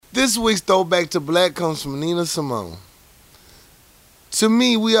This week's Throwback to Black comes from Nina Simone. To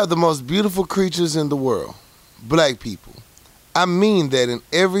me, we are the most beautiful creatures in the world. Black people. I mean that in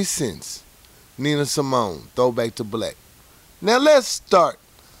every sense. Nina Simone, Throwback to Black. Now let's start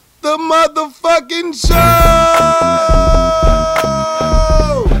the motherfucking show!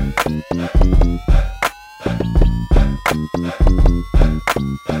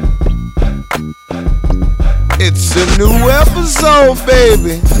 It's a new episode,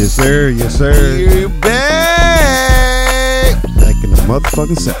 baby. Yes, sir. Yes, sir. You're back. Back in the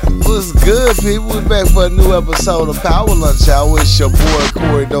motherfucking second. What's good, people? We're back for a new episode of Power Lunch Hour. It's your boy,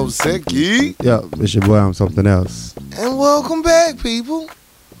 Corey Dosecki. Yo, it's your boy, I'm something else. And welcome back, people.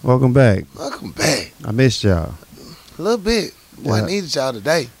 Welcome back. Welcome back. I missed y'all. A little bit. Boy, Yeah. I needed y'all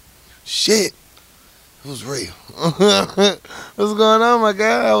today. Shit. It was real. What's going on, my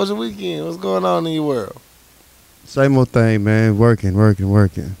guy? How was your weekend? What's going on in your world? Same old thing, man. Working.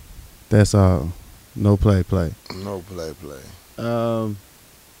 That's all. No play. No play. I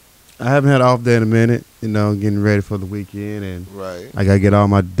haven't had an off day in a minute. You know, getting ready for the weekend, and Right. I gotta get all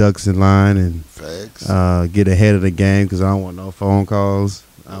my ducks in line and Facts. get ahead of the game because I don't want no phone calls.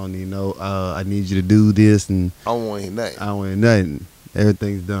 I don't need no. I need you to do this, and I don't want to hear nothing. I don't want nothing.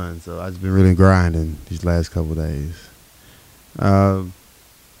 Everything's done. So I've just been really grinding these last couple of days. I've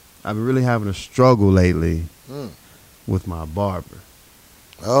been really having a struggle lately with my barber.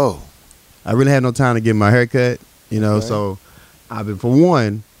 Oh. I really had no time to get my hair cut, you know, Okay. so I've been, for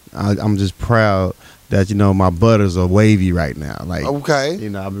one, I'm just proud that, you know, my butters are wavy right now. Like, Okay. you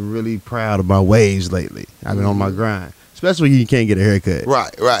know, I've been really proud of my waves lately. I've been on my grind, especially when you can't get a haircut.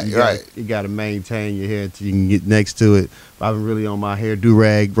 Right. You got to maintain your hair until you can get next to it. I've been really on my hair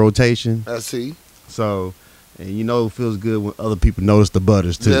do-rag rotation. I see. So, and you know, it feels good when other people notice the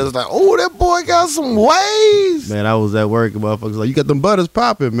butters too. It's like, oh, that boy got some waves. Man, I was at work and motherfuckers like, you got them butters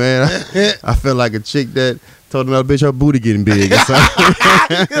popping, man. I felt like a chick that told another bitch her booty getting big or something.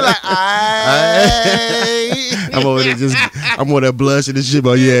 You're like, aye. I'm over there blushing and shit,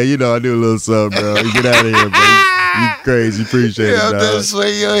 but yeah, you know, I do a little something, bro. You get out of here, bro. You crazy, appreciate it, Yeah, dog. just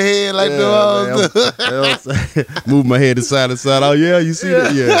swing your head like the hoes do. Move my head to side to side. Oh yeah, you see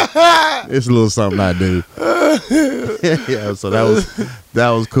that? Yeah, it's a little something I do. Yeah, so that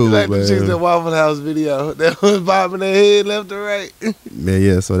was cool, Like the chicks that man. Waffle House video that was bobbing their head left to right.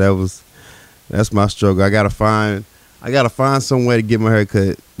 Yeah, so that's my struggle. I gotta find some way to get my hair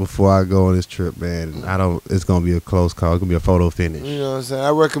cut before I go on this trip, man. It's gonna be a close call. It's gonna be a photo finish. You know what I'm saying? I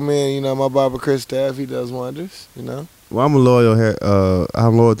recommend, my barber Chris Staff. He does wonders, Well, I'm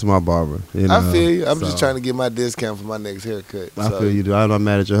I'm loyal to my barber. You know? I feel you. I'm just So, trying to get my discount for my next haircut. I feel you, dude. I'm not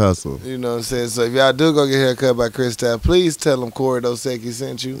mad at your hustle. You know what I'm saying? So if y'all do go get a haircut by Chris Staff, please tell him Corey Dosecki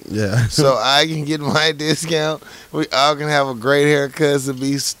sent you. Yeah. So I can get my discount. We all can have a great haircut to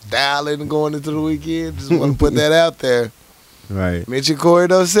be styling going into the weekend. Just want to put that out there. Right. Mention Corey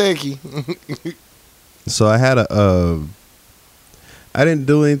Dosecki. So I had I didn't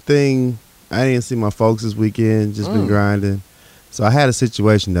do anything. I didn't see my folks this weekend. Just been grinding. So I had a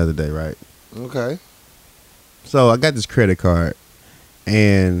situation the other day, right? Okay. So I got this credit card,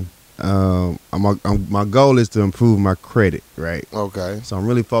 and my goal is to improve my credit, right? Okay. So I'm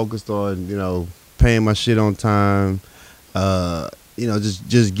really focused on, paying my shit on time,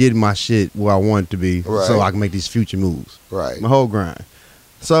 just getting my shit where I want it to be, Right. so I can make these future moves. Right. My whole grind.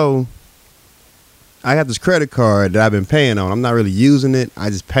 So I got this credit card that I've been paying on. I'm not really using it. I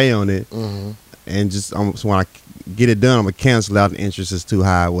just pay on it, Mm-hmm. and so when I get it done, I'm gonna cancel out. The interest is too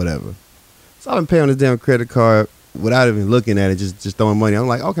high, whatever. So I've been paying on this damn credit card without even looking at it, just throwing money. I'm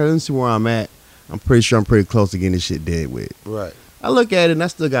like, okay, let me see where I'm at. I'm pretty sure I'm pretty close to getting this shit dead with. Right. I look at it and I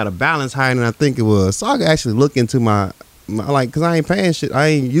still got a balance higher than I think it was. So I can actually look into my because I ain't paying shit. I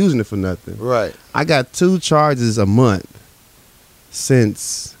ain't using it for nothing. Right. I got 2 charges a month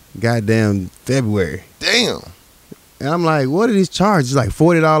since goddamn February. Damn. And I'm like, what are these charges? Like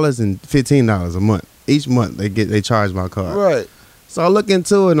 $40 and $15 a month. Each month they charge my card. Right. So I look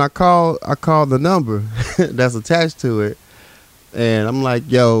into it and I call the number that's attached to it. And I'm like,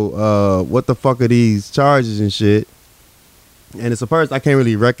 yo, what the fuck are these charges and shit? And it's a person I can't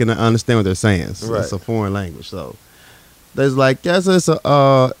really understand what they're saying. So Right. It's a foreign language. So there's like, yes, it's an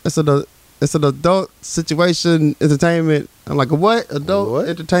adult situation entertainment. I'm like, a what? Adult What?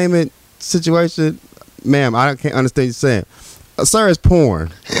 entertainment situation? Ma'am, I can't understand what you're saying. Sir, it's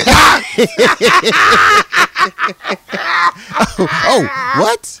porn. Oh,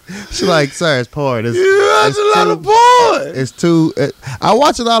 what? She's like, sir, it's porn. It's, You watch a lot of porn. It's too. I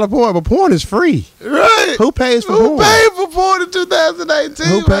watch a lot of porn, but porn is free. Right. Who pays for Who porn? paid for porn in 2018?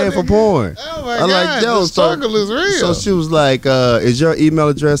 Who my paying for nigga? porn? Oh my I'm God, like, yo, the struggle is So real. she was like, is your email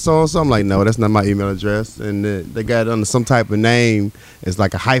address so and so? I'm like, no, that's not my email address. And they got it under some type of name. It's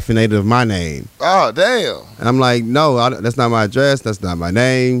like a hyphenated of my name. Oh, damn. And I'm like, no, that's not my address. That's not my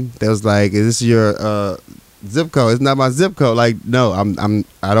name. They was like, is this your zip code? It's not my zip code. Like, no,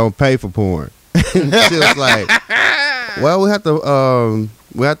 I don't pay for porn. She was like, well, we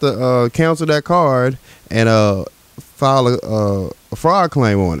have to cancel that card and file a fraud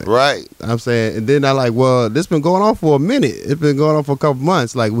claim on it. Right. I'm saying, and then I like, well, this been going on for a minute. It's been going on for a couple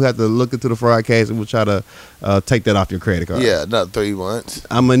months. Like, we have to look into the fraud case and we'll try to take that off your credit card. Yeah, another 3 months.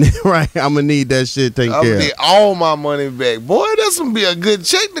 I'm gonna need that shit taken I'm care gonna of. need all my money back. Boy, that's gonna be a good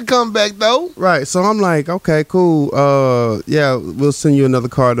check to come back though. Right. So I'm like, okay, cool. Yeah, we'll send you another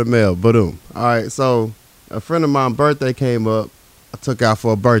card in the mail. Boom. All right. So a friend of mine's birthday came up. I took out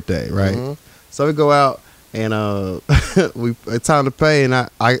for a birthday, right? Mhm. So we go out and it's time to pay, and I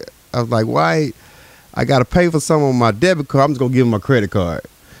was like, why? I gotta pay for some on my debit card. I'm just gonna give him my credit card,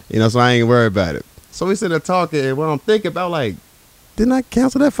 so I ain't worried about it. So we sitting there talking, and what I'm thinking about, like, didn't I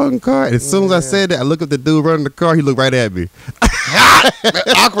cancel that fucking card? And as soon as I said that, I look at the dude running the car. He looked right at me.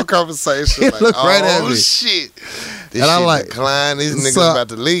 Awkward conversation. He Like, looked right at oh me. shit. This And I shit like- declined. These niggas So- about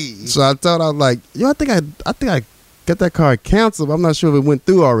to leave. So I thought, I was like, yo, I think I got that card canceled, but I'm not sure if it went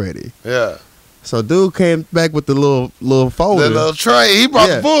through already. Yeah. So dude came back with the little folder. The little tray. He brought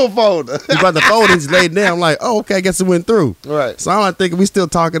Yeah. the full folder. He brought the folder and just laid it down. I'm like, oh, okay, I guess it went through. Right. So I'm like thinking we still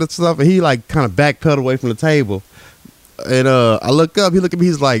talking and stuff, and he like kind of backpedaled away from the table. And I look up, he look at me,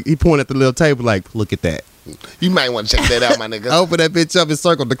 he's like, he pointed at the little table like, look at that. You might want to check that out, my nigga. I opened that bitch up and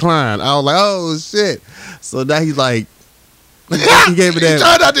circled decline. I was like, oh shit. So now he's like, he gave me He that.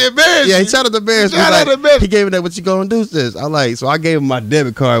 tried out to embarrass Yeah, he you. tried to embarrass me. Shout out to Like, embarrass- he gave me that. What you gonna do? Sis? I like. So I gave him my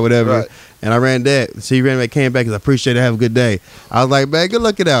debit card, whatever, Right. and I ran that. She ran back, came back, cause I appreciate it. Have a good day. I was like, man, good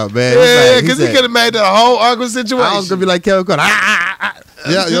looking out, man. Yeah, Like, because he said- could have made that a whole awkward situation. I was gonna be like Kevin Carter.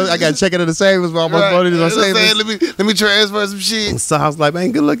 Yeah, I got to check it in the savings. But my money in my savings. Let me transfer some shit. So I was like,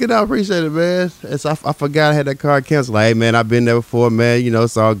 man, good looking out. Appreciate it, man. And so I forgot I had that card canceled. Like, hey, man, I've been there before, man.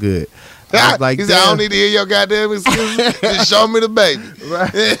 It's all good. I was like, He said, I don't damn. need to hear your goddamn excuses. Just show me the baby.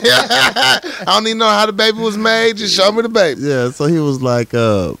 Right. I don't need to know how the baby was made. Just show me the baby. Yeah, so he was like, it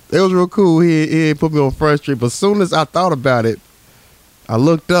was real cool. He didn't put me on Front Street, but as soon as I thought about it, I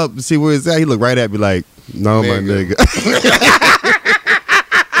looked up to see where it's at. He looked right at me like, no, my Nigga. nigga.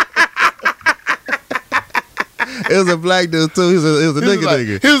 It was a black dude too. It was a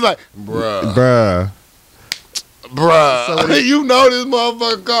nigga. He was like, bruh. Bruh. Bruh. So You know this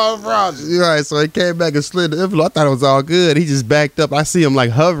motherfucker called fraudulent. You're right, so he came back and slid the envelope. I thought it was all good. He just backed up. I see him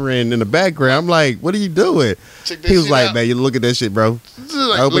like hovering in the background. I'm like, what are you doing? Check that He was shit like, out. man, you look at that shit, bro. Just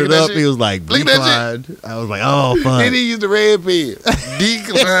like, I opened look it at that up. shit. He was like, Look at that declined. I was like, oh, fuck. Then he used the red pen.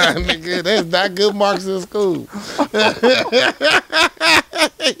 Decline, nigga. That's not good marks in school.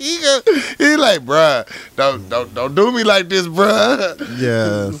 he like, bruh, don't do me like this, bruh.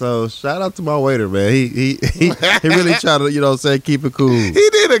 Yeah, so shout out to my waiter, man. He really tried to, keep it cool. He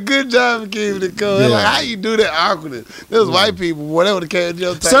did a good job of keeping it cool. Yeah. Like, how you do that awkwardness? Those white people, whatever the case,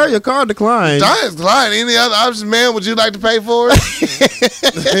 your Sir, your card declined. Giants decline. Any other options, man? Would you like to pay for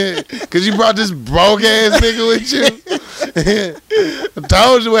it? Because you brought this broke ass nigga with you. I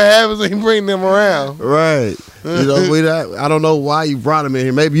told you what happens when you bring them around. Right. I don't know why you brought him in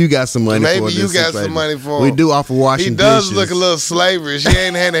here. Maybe you got some money for Maybe this you got situation. some money for him. We do offer washing He does dishes. look a little slaverish. He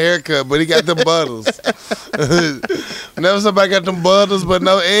ain't had a haircut, but he got the butters. Whenever somebody got them butters but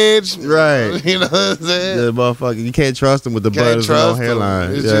no edge, Right. You know what I'm saying? The motherfucker, you can't trust him with the Can't butters and no trust him.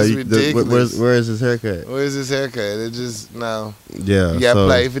 hairline. It's just ridiculous. Where is his haircut? Where's his haircut? It just no. Yeah. You got so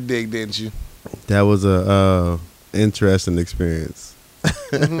played for dick, didn't you? that was a interesting experience.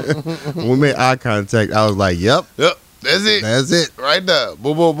 When we made eye contact, I was like, "Yep, Yep, that's it. that's it." Right there.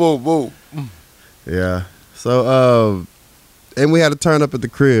 Boom, boom, boom, boom. Yeah. So, and we had to turn up at the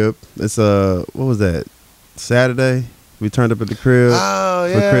crib. It's what was that? Saturday. We turned up at the crib Oh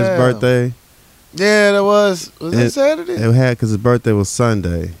yeah. for Chris' birthday. Yeah, that was. Was it It- Saturday? It had because his birthday was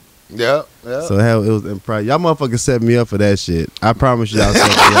Sunday, Yep. Yep. so it was in pride. Y'all motherfuckers set me up for that shit. I promise y'all set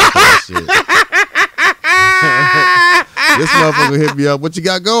me up for that shit. This motherfucker hit me up. What you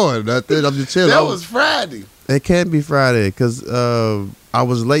got going? Nothing. I'm just chilling. that was Friday. It can't be Friday because I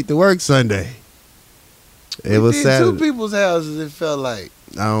was late to work Sunday. It was did Saturday. two people's houses. It felt like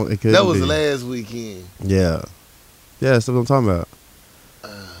I don't. It couldn't that was be. last weekend. Yeah. Yeah, that's what I'm talking about.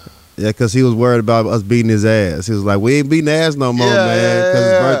 Yeah, because he was worried about us beating his ass. He was like, we ain't beating ass no more, man. Because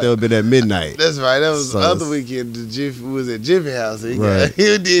his birthday would have been at midnight. That's right. That was So the other it's- weekend. We was at Jiffy House. Right.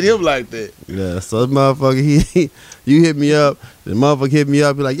 He did him like that. Yeah, so this motherfucker, you hit me up. The motherfucker hit me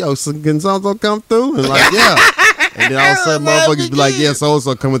up. Be like, yo, so can so come through? And like, yeah. And then all of a sudden, motherfuckers be like, yeah, so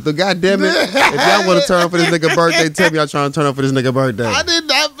coming through. God damn it. If y'all want to turn up for this nigga birthday, tell me y'all trying to turn up for this nigga birthday. I did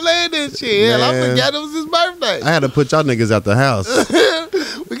not plan this shit. Hell, I Man. forgot it was his birthday. I had to put y'all niggas out the house.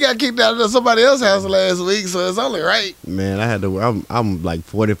 We got kicked out of somebody else's house last week, so it's only right. Man, I had to. I'm like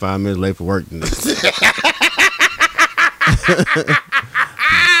 45 minutes late for work.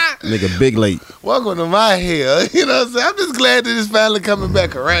 Nigga, big late. Welcome to my hell. You know what I'm saying? I'm just glad that it's finally coming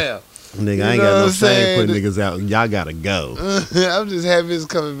back around. Nigga, I You ain't know got what no I'm shame saying? putting niggas out. Y'all gotta go. I'm just happy it's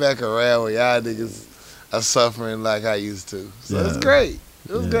coming back around when y'all niggas are suffering like I used to. So it's Yeah. great.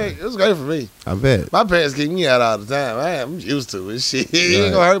 It was Yeah. great. It was great for me. I bet. My parents kick me out all the time. I'm used to it. Shit, it Right.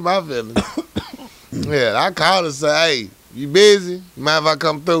 ain't gonna hurt my feelings. Yeah, I called and say, hey, you busy? You mind if I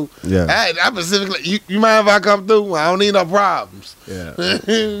come through? Yeah. I specifically, you mind if I come through? I don't need no problems. Yeah.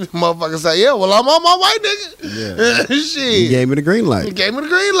 Motherfucker say, yeah, well, I'm on my way, nigga. Yeah. Shit. You gave me the green He light. gave me the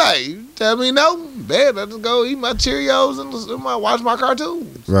green light. You tell me no, bad. I just go eat my Cheerios and watch my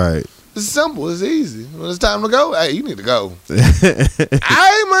cartoons. Right. It's simple. It's easy. When it's time to go, hey, you need to go. Hey,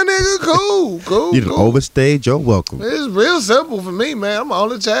 my nigga, cool. You done overstayed your welcome. It's real simple for me, man. I'm an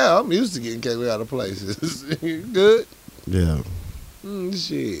only child. I'm used to getting kicked out of places. Good. Yeah.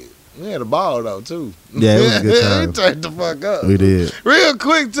 Shit. We had a ball though too. Yeah, it was a good time. We turned the fuck up. We did. Real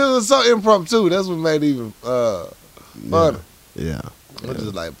quick too. It's so impromptu. That's what made it even funny. Yeah. We're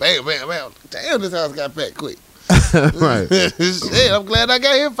just like bam, bam, bam. Damn, this house got packed quick. Right. Shit, I'm glad I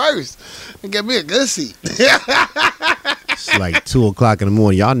got here first. And got me a good seat. It's like 2 o'clock in the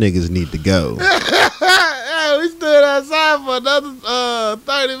morning. Y'all niggas need to go. Hey, we stood outside for another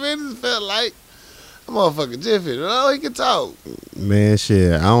 30 minutes. Felt like a motherfucking Jiffy. You know, he can talk. Man,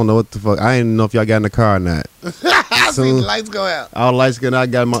 shit. I don't know what the fuck. I didn't know if y'all got in the car or not. I seen Soon- the lights go out. All lights getting out, I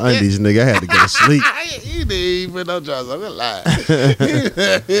got my undies, nigga. I had to go to sleep. You didn't even put no drawers on. Good lie.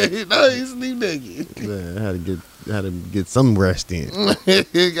 You know, you sleep naked. Man, I had to get some rest in.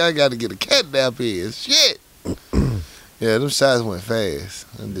 I got to get a cat nap in. Shit. Yeah, them shots went fast.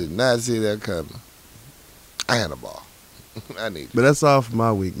 I did not see that coming. I had a ball. I need it. But that's all for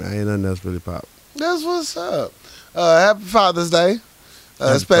my week, man. Ain't nothing else really pop. That's what's up. Happy Father's Day.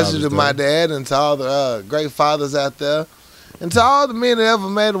 Happy Especially Father's to my Day. dad and to all the great fathers out there. And to all the men that ever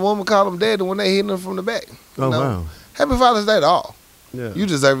made a woman call them daddy when they hit them from the back. You Oh, know? wow. Happy Father's Day to all. Yeah. You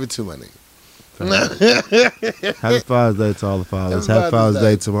deserve it too, my nigga. Happy Father's Day to all the fathers. Happy Happy Father's Father's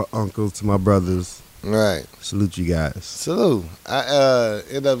Day to my uncles, to my brothers. Right. Salute you guys. Salute. I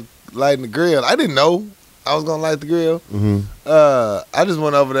ended up lighting the grill. I didn't know I was gonna light the grill. Mm-hmm. I just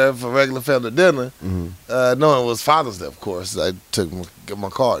went over there for regular family dinner, Mm-hmm. knowing it was Father's Day, of course. I took my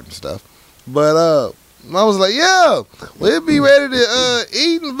card and stuff. But I was like, yeah, we'll be ready to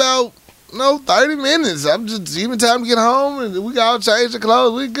eat in about 30 minutes. I'm just even time to get home and we got all change the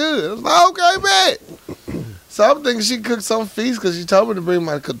clothes. We good. I was like, okay, man. So I'm thinking she cooked some feast because she told me to bring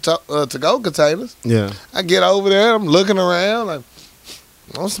my to-go containers. Yeah. I get over there, I'm looking around, like,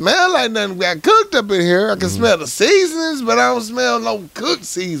 I don't smell like nothing got cooked up in here. I can smell the seasonings, but I don't smell no cooked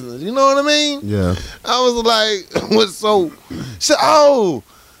seasonings. You know what I mean? Yeah. I was like, she said, oh,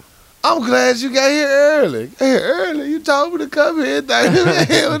 I'm glad you got here early. Got here early. You told me to come here.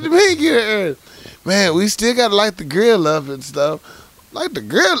 What do you mean get here early? Man, we still got to light the grill up and stuff. Light the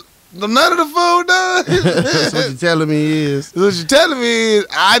grill. None of the food done. That's what you're telling me is What you're telling me is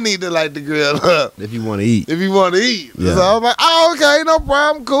I need to light the grill up if you want to eat. if you want to eat. Yeah. So I'm like, oh, okay, no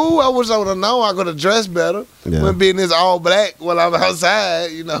problem, cool. I wish I would have known I could have dressed better. Yeah. When being this all black while I'm outside,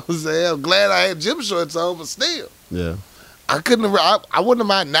 you know what I'm saying? I'm glad I had gym shorts on, but still. Yeah. I couldn't have, I wouldn't have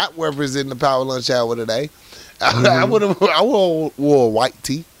mind not representing the Power Lunch Hour today. I would have wore a white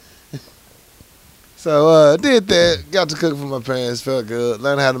tee. So did that, got to cook for my parents, felt good.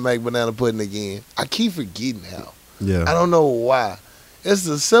 Learned how to make banana pudding again. I keep forgetting how. Yeah. I don't know why. It's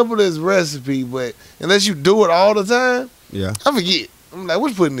the simplest recipe, but unless you do it all the time, Yeah. I forget. I'm like,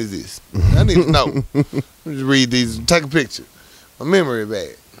 which pudding is this? I need to know. Let me just read these, take a picture. My memory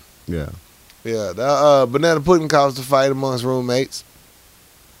bad. Yeah. Yeah, the banana pudding caused a fight amongst roommates.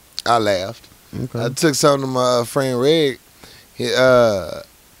 I laughed. Okay. I took some to my friend Reg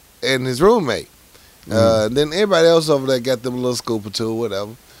and his roommate. Then everybody else over there got them a little scoop or two or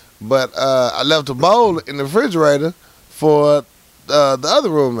whatever. But I left a bowl in the refrigerator for the other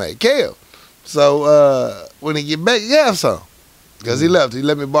roommate, Kev. So when he get back, he have some. Because he left. He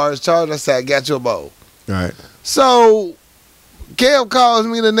let me borrow his charger. I said, I got you a bowl. All right. So Kev calls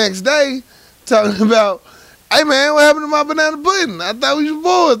me the next day talking about, hey man, what happened to my banana pudding? I thought we was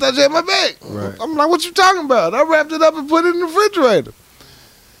boys. I thought you had my back. Right. I'm like, what you talking about? I wrapped it up and put it in the refrigerator.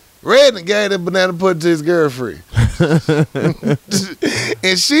 Red and gave that banana pudding to his girlfriend.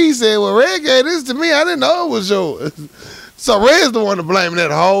 And she said, well, Red gave this to me. I didn't know it was yours. So Red's the one to blame in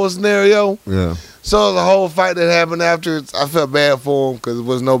that whole scenario. Yeah. So it was a whole fight that happened after. I felt bad for him because there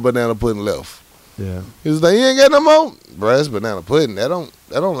was no banana pudding left. Yeah. He was like, you ain't got no more? Bro, that's banana pudding. That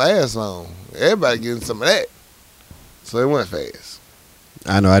don't last long. Everybody getting some of that. So it went fast.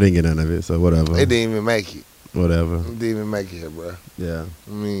 I know I didn't get none of it, so whatever. It didn't even make it. Whatever. It didn't even make it here, bro. Yeah. I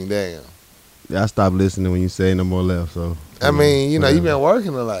mean, damn. Yeah, I stopped listening when you say no more left, so. I mean, you know, whatever. you been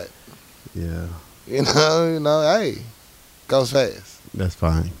working a lot. Yeah. You know, hey, goes fast. That's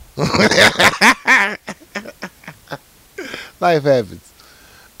fine. Life happens.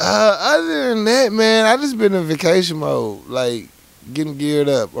 Other than that, man, I just been in vacation mode, like getting geared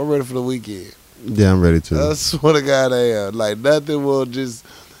up. I'm ready for the weekend. Yeah, I'm ready to. I swear to God, I am. Like nothing will just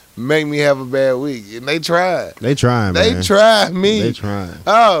make me have a bad week. And they tried. They trying, man. They tried me. They trying.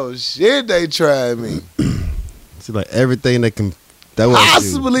 Oh shit, they tried me. See, like everything that can throw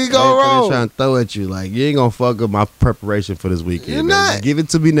Possibly at you. go Everything wrong. they trying to throw at you. Like, you ain't gonna fuck up my preparation for this weekend. You're man. not. Just give it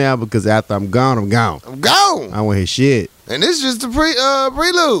to me now because after I'm gone, I'm gone. I'm gone. I don't want to hear shit. And this is just the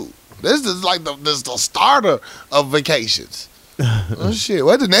prelude. This is like the starter of vacations. Oh shit!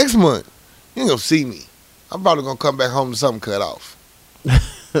 What the next month? You ain't gonna see me. I'm probably gonna come back home to something cut off.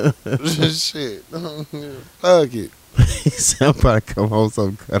 Shit. Fuck it. He said, I'm probably come home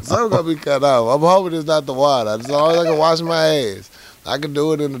something cut Something off. gonna be cut off. I'm hoping it's not the water. As long as I can wash my ass. I can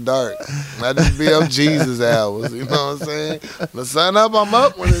do it in the dark. I just be up Jesus hours. You know what I'm saying? The sun up, I'm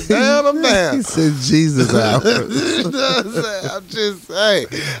up. When it's down, I'm down. He said Jesus out. You know what I'm saying? I'm just, hey,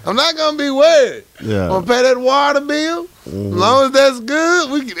 I'm not gonna be worried. I'm Yeah. gonna pay that water bill. As long as that's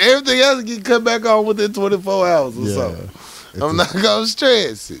good, we can everything else can cut back on within 24 hours or Yeah. something. I'm not gonna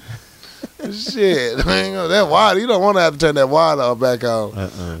stress it. Shit, I ain't gonna, that water, you don't want to have to turn that water off back on.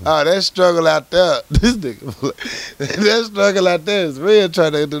 Oh, that struggle out there, this nigga, that struggle out there is real.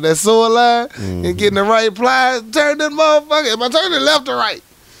 Trying to do that sewer line and getting the right plies, turn that motherfucker. Am I turning left or right?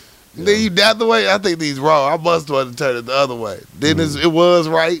 Then you that the way. I think these wrong. I must want to turn it the other way. Then it was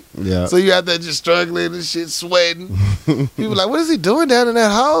right. Yeah. So you out there just struggling and shit, sweating. People like, what is he doing down in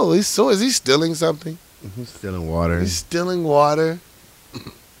that hole? Is he stealing something? He's stealing water. He's stealing water.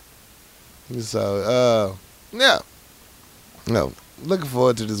 So, yeah. No, looking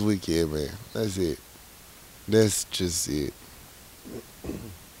forward to this weekend, man. That's it. That's just it.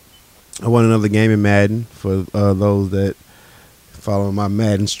 I won another game in Madden for those that follow my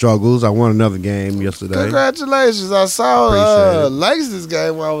Madden struggles. I won another game yesterday. Congratulations. I saw Appreciate it. Langston's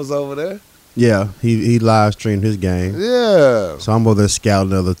game while I was over there. Yeah, he live streamed his game. Yeah. So I'm over there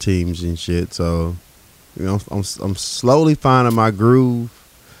scouting other teams and shit. So, you know, I'm slowly finding my groove,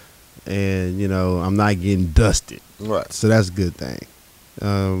 and you know, I'm not getting dusted. Right. So that's a good thing.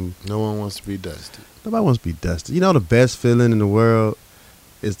 No one wants to be dusted. Nobody wants to be dusted. You know, the best feeling in the world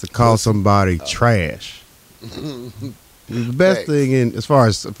is to call somebody trash. The best Thanks. thing in as far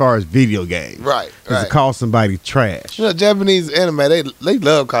as video games, Right. is Right. to call somebody trash. You know, Japanese anime, they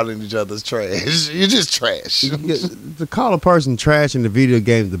love calling each other trash. You're just trash. To call a person trash in the video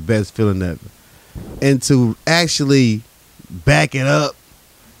game is the best feeling ever, and to actually back it up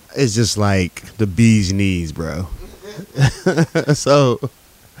is just like the bee's knees, bro. So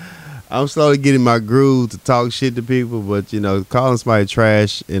I'm slowly getting my groove to talk shit to people, but you know, calling somebody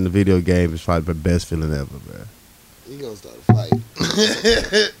trash in the video game is probably the best feeling ever, bro. You gonna start a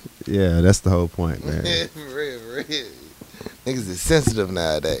fight. Yeah, that's the whole point, man. Real. Niggas is sensitive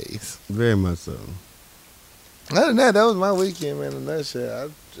nowadays. Very much so. Other than that was my weekend, man. In a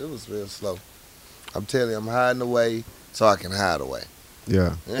nutshell, it was real slow. I'm telling you, I'm hiding away so I can hide away.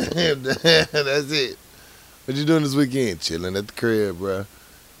 Yeah. That's it. What you doing this weekend? Chilling at the crib, bro.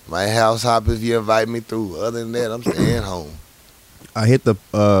 My house hop if you invite me through. Other than that, I'm staying home. I hit the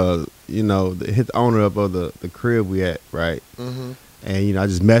hit the owner up of the crib we at, right? Mm-hmm. And you know, I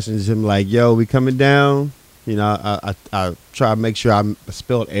just messaged him like, "Yo, we coming down." You know, I try to make sure I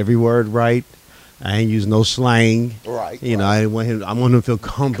spelled every word right. I ain't use no slang. Right. You know, right. I want him to feel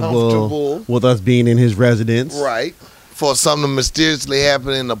comfortable with us being in his residence. Right. For something to mysteriously happen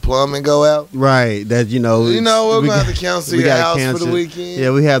and the plumbing go out. Right. That You know, we're going to have to cancel your gotta house for cancel. the weekend. Yeah,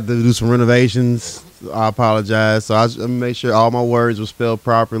 we have to do some renovations. I apologize. So I make sure all my words were spelled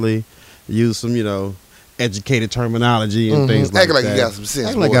properly. Use some, you know, educated terminology and things like Acting like that. you got some sense.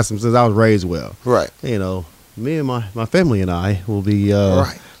 Acting like I got some sense. I was raised well. Right. You know, me and my family and I will be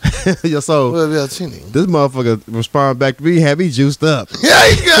So Well, Velcini. this motherfucker respond back to me, had me juiced up. Yeah,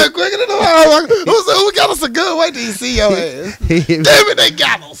 he got quicker than the who got us a gun? Wait till you see your ass. Damn it, they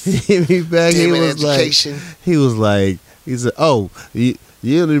got us. He hit me back. Damn He it, was education. he said, oh, you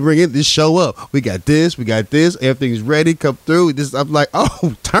need to bring in this show up. We got this, everything's ready, come through. This, I'm like,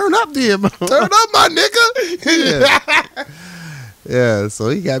 oh, turn up there, man. Turn up, my nigga. Yeah, so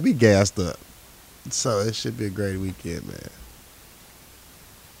he got me gassed up. So it should be a great weekend, man.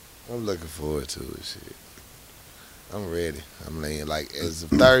 I'm looking forward to it, shit. I'm ready. I'm laying like it's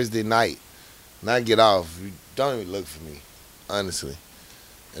Thursday night. When I get off, you don't even look for me, honestly,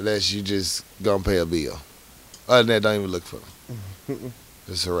 unless you just gonna pay a bill. Other than that, don't even look for me.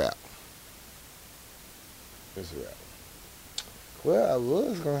 It's a wrap. It's a wrap. Well, I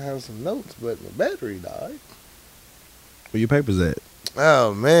was gonna have some notes, but my battery died. Where your papers at?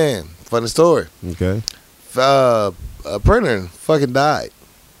 Oh man, funny story. Okay. A printer fucking died.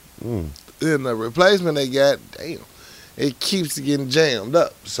 Mm. And the replacement they got, damn, it keeps getting jammed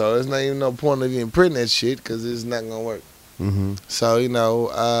up. So there's not even no point of even printing that shit because it's not gonna work. Mm-hmm. So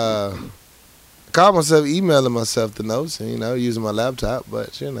I called myself, emailing myself the notes, and using my laptop. But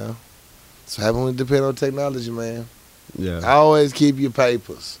it's happening when you depend on technology, man. Yeah. Always keep your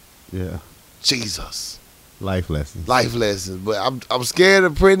papers. Yeah. Jesus, Life lessons. life lessons. But I'm scared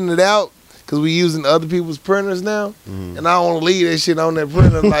of printing it out because we using other people's printers now, Mhm. and I don't want to leave that shit on that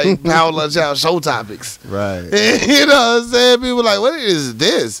printer like Power Lunch Hour Show Topics. Right. You know what I'm saying? People like, what is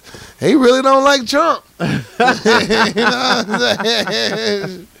this? He really don't like Trump. You know what I'm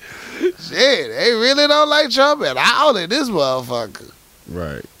saying? Shit, they really don't like Trump at all in this motherfucker.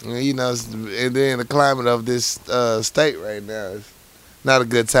 Right. And then the climate of this state right now is not a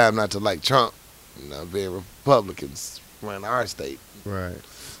good time not to like Trump. Being Republicans run our state. Right.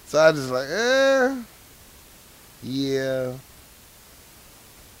 So I just like, yeah.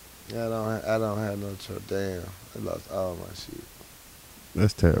 I don't have no Trump. Damn, I lost all my shit.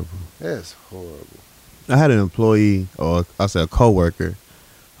 That's terrible. That's horrible. I had an employee, or I said a coworker,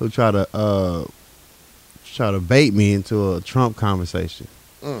 who tried to bait me into a Trump conversation.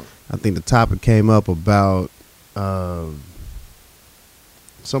 Mm. I think the topic came up about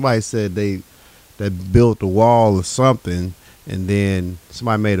somebody said they built a wall or something, and then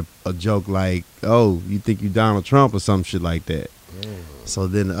somebody made a joke like, "Oh, you think you Donald Trump?" or some shit like that. Mm. So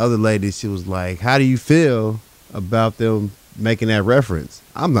then the other lady, she was like, "How do you feel about them making that reference?"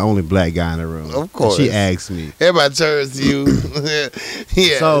 I'm the only black guy in the room. Of course. And she asked me. Everybody turns to you.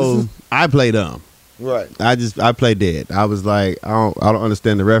 Yeah. So I play dumb. right. I play dead. I was like, I don't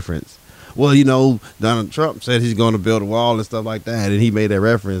understand the reference. Well, Donald Trump said he's going to build a wall and stuff like that, and he made that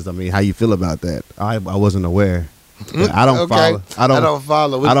reference. I mean, how you feel about that? I wasn't aware. I don't follow. I don't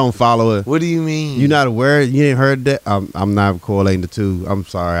follow. I don't follow it. What do you mean? You're not aware? You ain't heard that? I'm not correlating the two. I'm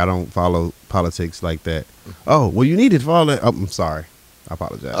sorry. I don't follow politics like that. Oh, well, you need to follow that. Oh, I'm sorry. I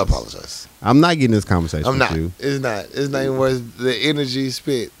apologize. I apologize. I'm not getting this conversation I'm with not. you. It's not. It's not even worth the energy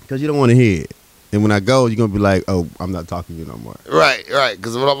spent. Because you don't want to hear it. And when I go, you're going to be like, oh, I'm not talking to you no more. Right.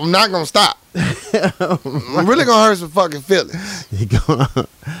 Because I'm not gonna stop. I'm really gonna hurt some fucking feelings. You go,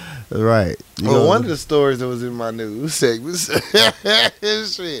 right. Well, one of the stories that was in my news segments,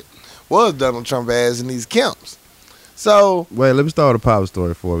 shit, was Donald Trump ass in these camps. So, wait, let me start with a power story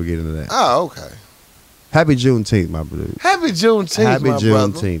before we get into that. oh, okay. Happy Juneteenth, my brother. Happy Juneteenth, Happy my brother.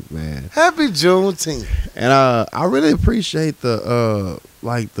 Juneteenth, man. Happy Juneteenth. And I really appreciate the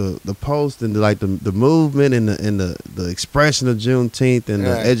post and the movement and the expression of Juneteenth and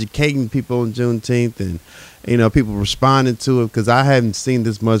Right. the educating people on Juneteenth and people responding to it, because I haven't seen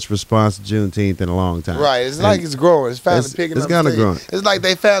this much response to Juneteenth in a long time. Right. It's And like it's growing. It's finally it's- picking it's up. kinda steam. growing. It's like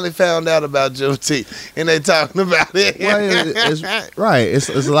they finally found out about Juneteenth and they talking about it. well, it's right. It's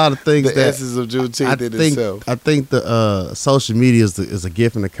a lot of things The that essence of Juneteenth in itself. I think the social media is a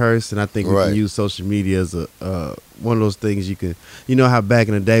gift and a curse, and I think we Right. can use social media as a one of those things you can. You know how back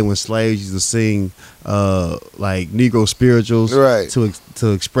in the day when slaves used to sing like Negro spirituals, Right.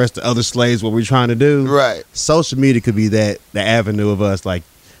 to express to other slaves what we're trying to do. Right. Social media could be the avenue of us, like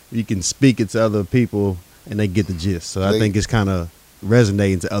you can speak it to other people and they get the gist. So I They- think it's kind of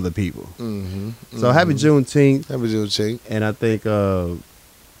resonating to other people. Mm-hmm. So happy Juneteenth. Happy Juneteenth. And I think,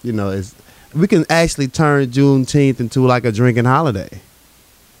 we can actually turn Juneteenth into like a drinking holiday.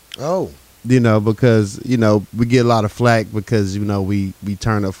 Oh. because we get a lot of flack because we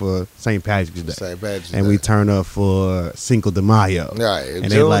turn up for St. Patrick's Day. St. Patrick's and Day. we turn up for Cinco de Mayo. Right. And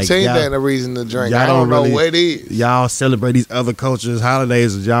they like, Juneteenth ain't a reason to drink. y'all I don't know really- what it is. Y'all celebrate these other cultures,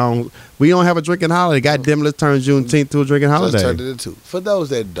 holidays. We don't have a drinking holiday. God damn it, let's turn Juneteenth to a drinking holiday. Just turned it into. For those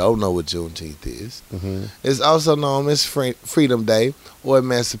that don't know what Juneteenth is, Mhm. it's also known as Freedom Day or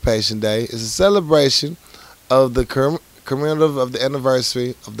Emancipation Day. It's a celebration of the commemorative of the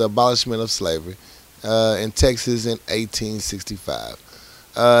anniversary of the abolishment of slavery in Texas in 1865.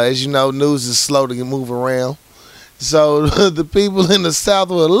 As you know, news is slow to move around. So the people in the South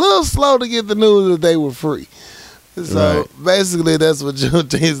were a little slow to get the news that they were free. So basically, that's what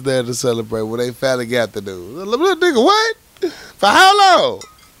Juneteenth is there to celebrate when they finally got the news. Little nigga, what? For how long?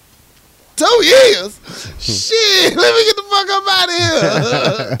 2 years? Shit, let me get the fuck up out of here.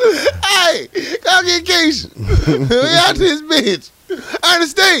 Hey, go get Keisha. We out this bitch.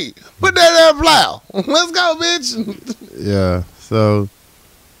 Ernestine, put that in the plow. Let's go, bitch. Yeah. So,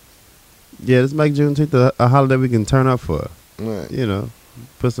 let's make Juneteenth a holiday we can turn up for. Right.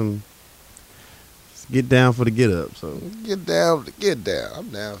 Put some. Get down for the get up. So Get down. I'm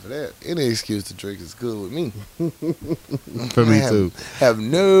down for that. Any excuse to drink is good with me. for me too. Have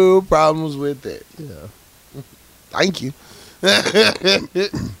no problems with that. Yeah. Thank you.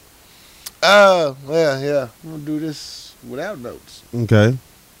 Well, yeah. I'm gonna do this without notes. Okay.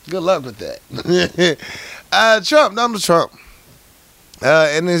 Good luck with that. Donald Trump.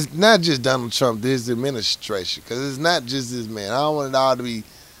 And it's not just Donald Trump, this administration. Because it's not just this man. I don't want it all to be,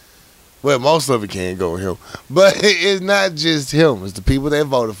 well, most of it can't go with him. But it's not just him. It's the people that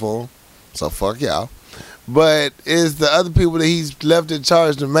voted for him. So fuck y'all. But it's the other people that he's left in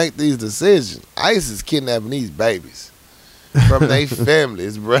charge to make these decisions. ICE is kidnapping these babies from their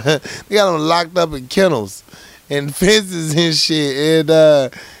families, bruh. They got them locked up in kennels and fences and shit.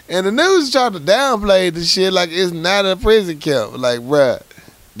 And the news tried to downplay the shit like it's not a prison camp. Like, bruh,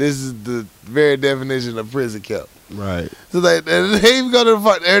 this is the very definition of prison camp. Right. So they even go to the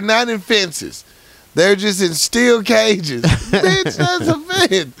front. They're not in fences. They're just in steel cages. Bitch, that's a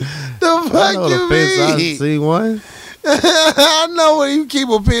fence. The fuck you I mean? see one. I know where you keep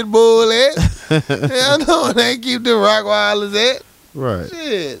a pit bull at. I know where they keep the Rottweilers at. Right.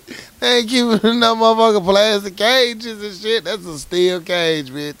 Shit. They ain't keeping no motherfucking plastic cages and shit. That's a steel cage,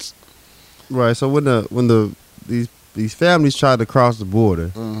 bitch. Right. So when these families try to cross the border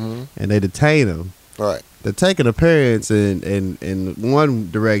Mm-hmm. and they detain them, Right. they're taking a parents in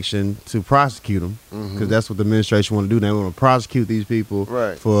one direction to prosecute them because that's what the administration want to do. They want to prosecute these people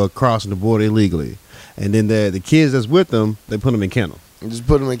Right. for crossing the border illegally, and then the kids that's with them, they put them in kennel. Just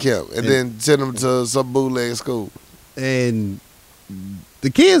put them in camp and then send them to some bootleg school. And the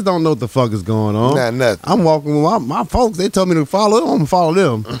kids don't know what the fuck is going on. Not nothing. I'm walking with my folks. They told me to follow them. I'm gonna follow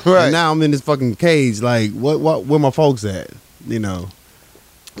them. Right. And now I'm in this fucking cage. Like, where my folks at?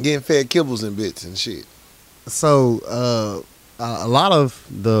 Getting fed kibbles and bits and shit. So a lot of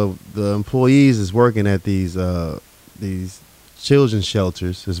the employees is working at these children's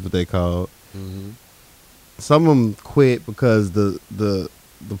shelters, is what they call. Mm-hmm. Some of them quit because the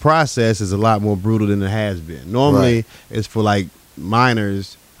process is a lot more brutal than it has been. Normally, it's for like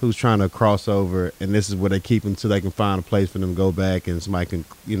minors who's trying to cross over, and this is where they keep them till they can find a place for them to go back, and somebody can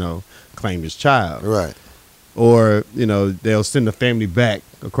claim his child. Right. Or they'll send the family back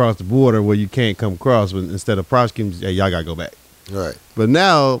across the border where you can't come across, but instead of prosecuting, hey, y'all gotta go back. Right. But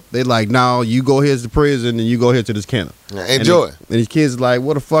now they like, no, you go here to prison and you go here to this kennel. Yeah, enjoy. And these kids are like,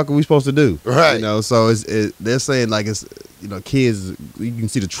 what the fuck are we supposed to do? Right. So they're saying like it's kids. You can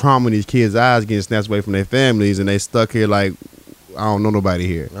see the trauma in these kids' eyes getting snatched away from their families, and they stuck here like, I don't know nobody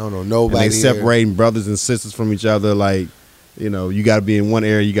here. I don't know nobody. And they separating brothers and sisters from each other. Like, you got to be in one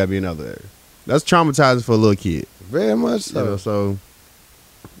area, you got to be in another area. That's traumatizing for a little kid. Very much so. So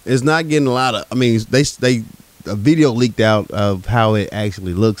it's not getting a lot of. I mean, a video leaked out of how it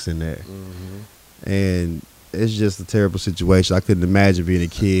actually looks in there, and it's just a terrible situation. I couldn't imagine being a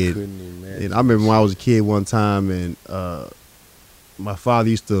kid. And I remember when I was a kid one time, and my father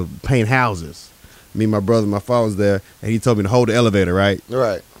used to paint houses. Me and my brother, my father was there, and he told me to hold the elevator. Right.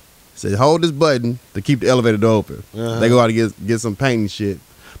 Right. Said hold this button to keep the elevator door open. They go out to get some painting shit.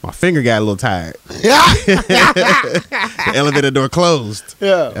 My finger got a little tired. The elevator door closed.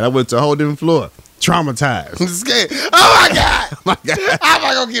 Yeah. And I went to a whole different floor. Traumatized. I'm scared. Oh my God. Oh my God. How am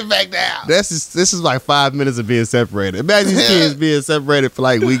I gonna get back down? This is like 5 minutes of being separated. Imagine these kids being separated for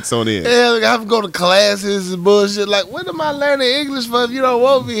like weeks on end. Yeah, like I have to go to classes and bullshit. Like, what am I learning English for if you don't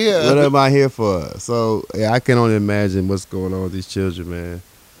want me here? What am I here for? So yeah, I can only imagine what's going on with these children, man.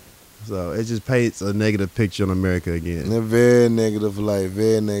 So it just paints a negative picture on America again. They're very negative life,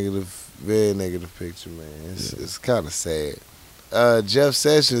 very negative Very negative picture, man. It's kind of sad. Jeff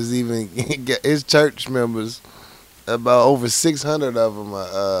Sessions even got his church members, about over 600 of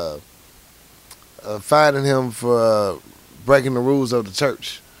them, finding him for breaking the rules of the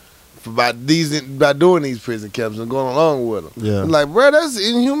church by doing these prison camps and going along with them. Yeah. I'm like, bro, that's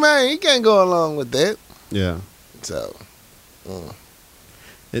inhumane. You can't go along with that. Yeah. So,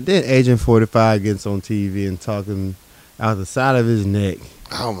 And then Agent 45 gets on TV and talking out the side of his neck,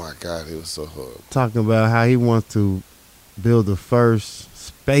 oh my God, it was so horrible. talking about how he wants to build the first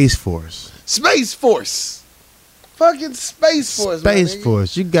Space Force. Space Force. Fucking Space Force, my Space nigga.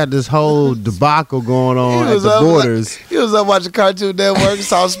 Force. You got this whole debacle going on He at was the up borders. He was up watching Cartoon Network,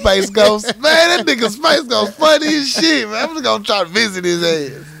 saw Space Ghost. Man, that nigga Space Ghost funny as shit, man. I'm just gonna try to visit his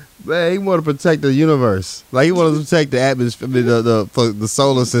ass. Man, he want to protect the universe. Like, he want to protect the atmosphere, I mean, the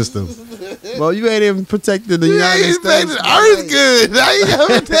solar system. Well, you ain't even protecting the United He made States. the Earth good. How you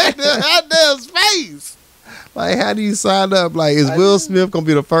gonna protect the goddamn space? Like, how do you sign up? Like, is Will Smith going to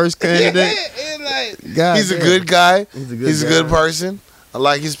be the first candidate? And like, God he's a damn. good guy. He's a good He's a guy. good person. I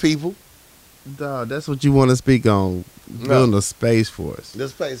like his people. Dog, that's what you want to speak on. Building a Space Force. The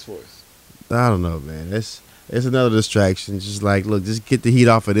Space Force. I don't know, man. It's another distraction. Just like, look, just get the heat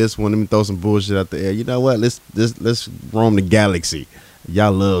off of this one. Let me throw some bullshit out the air. You know what? Let's roam the galaxy.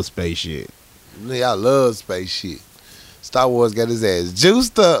 Y'all love space shit. I love space shit. Star Wars got his ass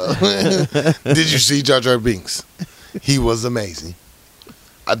juiced up. Did you see Jar Jar Binks? He was amazing.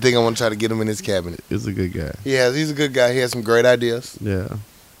 I think I want to try to get him in his cabinet. He's a good guy. He's a good guy. He has some great ideas. Yeah.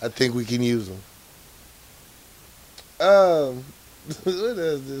 I think we can use them. What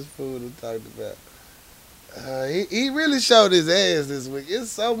else this fool talked about? He really showed his ass this week.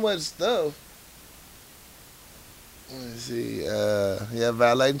 It's so much stuff. Let's see.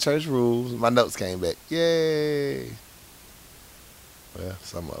 Violating church rules. My notes came back. Yay. Well,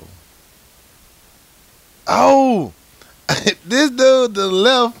 some of them. Oh, this dude to the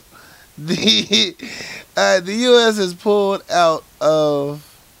left. The U.S.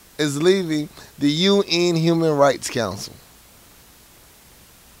 is leaving the UN Human Rights Council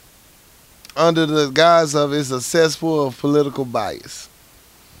under the guise of its a cesspool of political bias.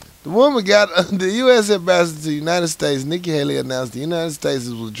 The U.S. ambassador to the United States, Nikki Haley, announced the United States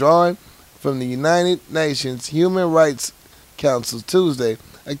is withdrawing from the United Nations Human Rights Council Tuesday,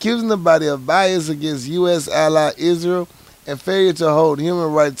 accusing the body of bias against U.S. ally Israel and failure to hold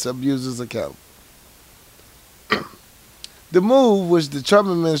human rights abusers accountable. The move, which the Trump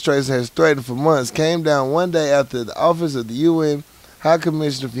administration has threatened for months, came down one day after the Office of the UN High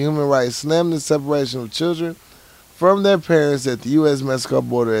Commissioner for Human Rights slammed the separation of children from their parents at the U.S.-Mexico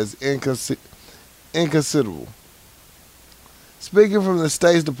border as inconsiderable. Speaking from the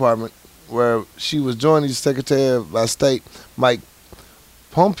State Department, where she was joining Secretary of State Mike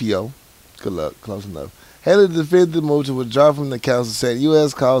Pompeo, good luck, close enough, Haley defended the move to withdraw from the council, saying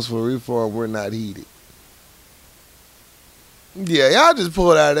U.S. calls for reform were not heeded. Yeah, y'all just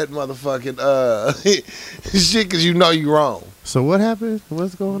pulled out of that motherfucking shit because you know you wrong. So what happened?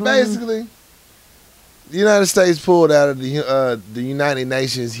 What's going on? Basically, the United States pulled out of the United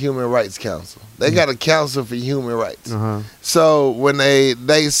Nations Human Rights Council. They got a council for human rights. Uh-huh. So when the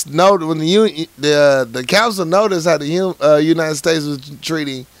council noticed how the United States was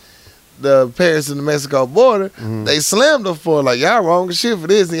treating the parents in the Mexico border, they slammed them for like, y'all wrong as shit for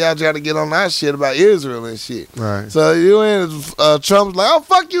this, and y'all trying to get on our shit about Israel and shit. Right. So UN, Trump's like, oh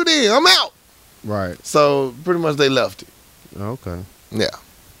fuck you then, I'm out. Right. So pretty much they left it. Okay. Yeah.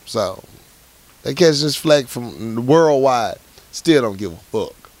 So they catch this flag from worldwide. Still don't give a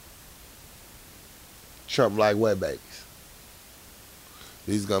fuck. Trump like wet babies.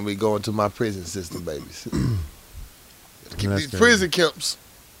 These gonna be going to my prison system, babies. Keep That's these crazy. prison camps.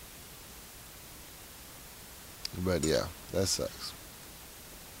 But yeah, that sucks.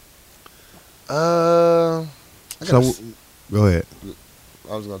 I Go ahead.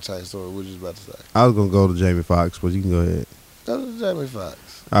 was gonna change the story. What you was about to say? I was gonna go to Jamie Foxx, but you can go ahead. Go to Jamie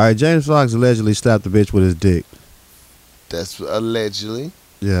Foxx. All right, James Foxx allegedly slapped a bitch with his dick. That's allegedly.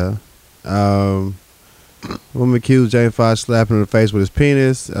 Yeah. Woman accused Jamie Foxx slapping her in the face with his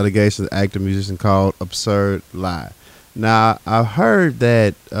penis. Allegations the actor musician called absurd lie. Now, I've heard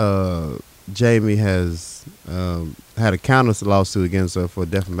that Jamie has had a counter lawsuit against her for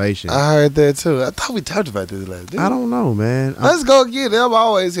defamation. I heard that too. I thought we talked about this last. I don't know, man. Let's go get it. I'm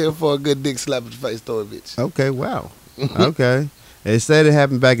always here for a good dick slap in the face story, bitch. Okay, wow. Okay. It said it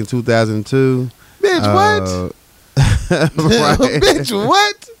happened back in 2002. Bitch, what? Right. Bitch,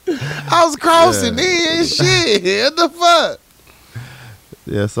 what? I was crossing in shit. What the fuck?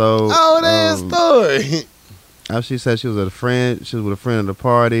 Yeah, so Oh, that story. she said she was with a friend at a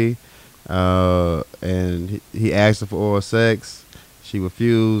party, and he asked her for oral sex. She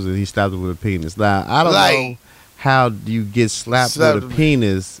refused, and he slapped her with a penis. Now I don't know how do you get slapped with a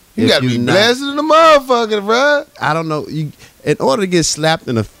penis. You gotta be blessed in the motherfucker, bro. I don't know. In order to get slapped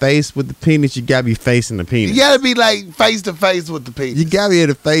in the face with the penis, you gotta be facing the penis. You gotta be like face to face with the penis. You gotta be in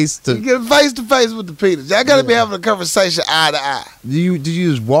the face to. You get face to face with the penis. Y'all gotta be having a conversation eye to eye. Did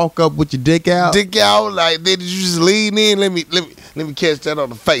you just walk up with your dick out? Dick out, like did you just lean in? Let me catch that on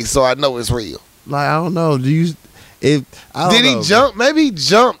the face so I know it's real. Like I don't know. Did he jump? Maybe he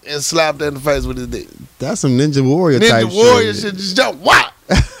jumped and slapped her in the face with his dick. That's some Ninja Warrior type shit. Ninja Warrior shit. Just jump, whop,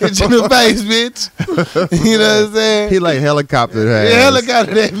 hit you in the face, bitch. You know what I'm saying? He like helicoptered her. Yeah,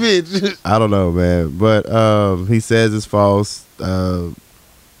 helicoptered that bitch. I don't know, man, but he says it's false. I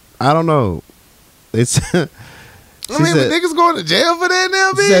don't know. It's. But niggas going to jail for that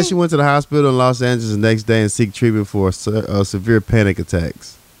now, bitch? She said she went to the hospital in Los Angeles the next day and seek treatment for severe panic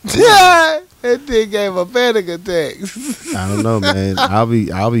attacks. That thing gave a panic attack. I don't know, man. I'll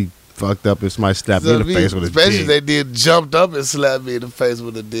be fucked up if somebody slapped me in the face with a dick. Especially if they did jumped up and slapped me in the face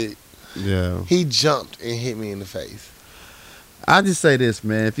with a dick. Yeah. He jumped and hit me in the face. I just say this,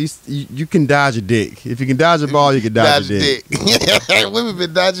 man. If you can dodge a dick. If you can dodge a ball, you can dodge a dick. Women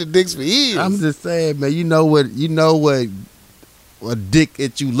been dodging dicks for years. I'm just saying, man. You know what a dick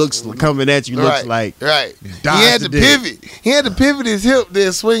at you looks coming at you looks like. Right. He had to pivot. He had to pivot his hip,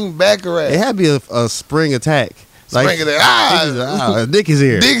 then swing back around. It had to be a spring attack. Like, a dick is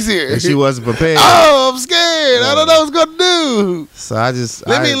here. Dick's here. And she wasn't prepared. Oh, I'm scared. I don't know what's gonna do. So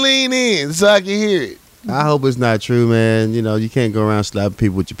let me lean in so I can hear it. I hope it's not true, man. You know, you can't go around slapping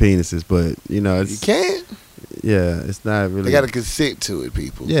people with your penises, but you know, you can't. Yeah, it's not really. They got to consent to it,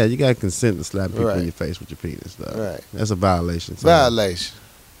 people. Yeah, you got to consent to slap people in your face with your penis, though. Right. That's a violation. So. Violation.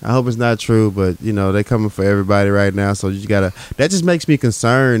 I hope it's not true, but you know, they coming for everybody right now, so you gotta. That just makes me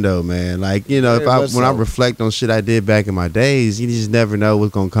concerned, though, man. Like, you know, when I reflect on shit I did back in my days, you just never know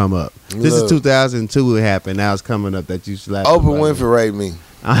what's gonna come up. This is 2002. It happened. Now it's coming up that you slapped. Oprah Winfrey raped me.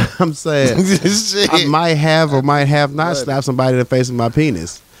 I'm saying I might have or might have not slapped somebody in the face with my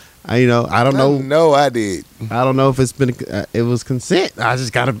penis. I don't know. No, I did. I don't know if it's been. It was consent.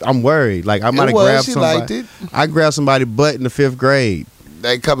 I'm worried. Like I might have grabbed somebody. Liked it. I grabbed somebody's butt in the 5th grade.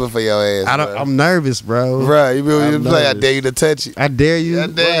 They coming for your ass. I'm nervous, bro. Right, you play. I dare you to touch it. I dare you. I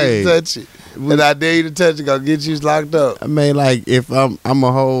dare you to touch it. And I dare you to touch it. Gonna get you locked up. I mean, like if I'm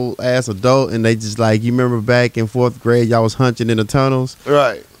a whole ass adult and they just like you remember back in 4th grade y'all was hunching in the tunnels.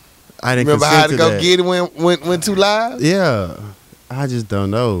 Right. I didn't remember how to go that. get it went too live. Yeah. I just don't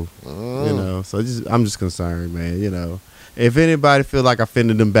know. You know, so I'm just concerned, man. You know, if anybody feel like I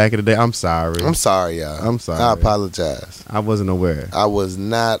offended them back in the day, I'm sorry. I'm sorry, y'all. I'm sorry. I apologize. I wasn't aware. I was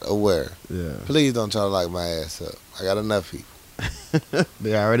not aware. Yeah. Please don't try to lock my ass up. I got enough people.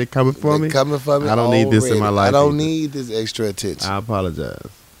 They already coming for me. Coming for me. I don't need this in my life. I don't need this extra attention. I apologize.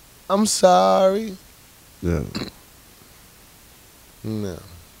 I'm sorry. Yeah. No.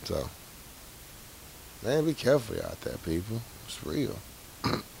 So, man, be careful out there, people. It's real.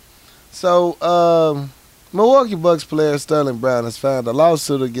 So, Milwaukee Bucks player Sterling Brown has filed a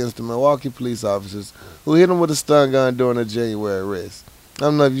lawsuit against the Milwaukee police officers who hit him with a stun gun during a January arrest. I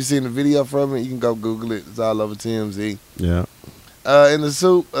don't know if you've seen the video from it. You can go Google it. It's all over TMZ. Yeah. In the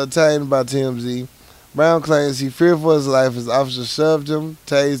suit obtained by TMZ, Brown claims he feared for his life as officers shoved him,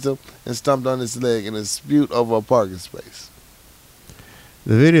 tased him, and stomped on his leg in a dispute over a parking space.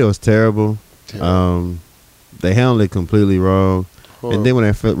 The video is terrible. They handled it completely wrong. And then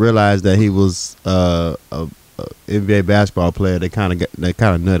when they realized that he was a NBA basketball player, they kind of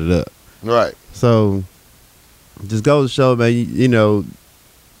nutted up. Right. So just goes to show, man. You know,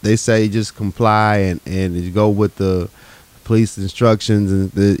 they say just comply and you go with the police instructions,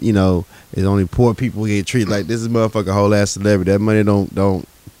 and it's only poor people get treated like this. Is motherfucker whole ass celebrity. That money don't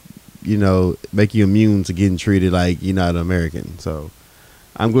make you immune to getting treated like you're not an American. So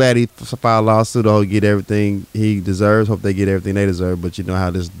I'm glad he filed a lawsuit. He'll get everything he deserves. Hope they get everything they deserve. But you know how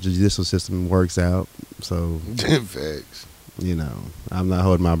this judicial system works out. So facts. You know, I'm not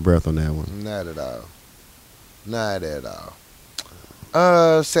holding my breath on that one. Not at all. Not at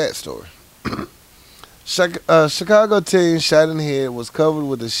all. Sad story. Chicago teen shot in the head, was covered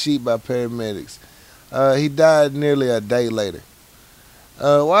with a sheet by paramedics. He died nearly a day later.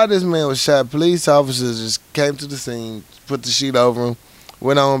 While this man was shot, police officers just came to the scene, put the sheet over him,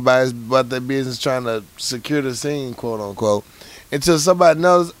 went on about their business trying to secure the scene, quote unquote, until somebody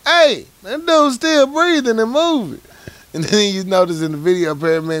noticed, hey, that dude's still breathing and moving. And then you notice in the video,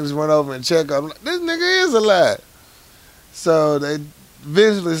 paramedics run over and check on him, like, this nigga is alive. So they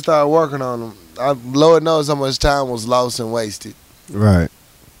eventually started working on him. Lord knows how much time was lost and wasted. Right.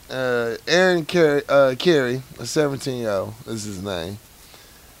 Aaron Carey, a 17-year-old, is his name.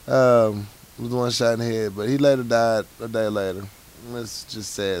 Was the one shot in the head, but he later died a day later. It's just a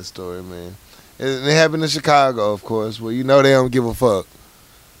sad story, man. It happened in Chicago, of course, where you know they don't give a fuck.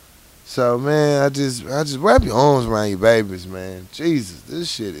 So, man, I just wrap your arms around your babies, man. Jesus, this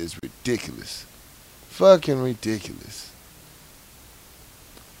shit is ridiculous. Fucking ridiculous.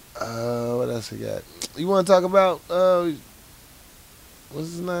 What else I got? You want to talk about, what's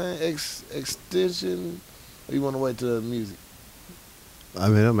his name? Extension? Or you want to wait till the music? I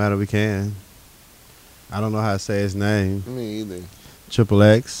mean, it don't matter. We can. I don't know how to say his name. Me either. Triple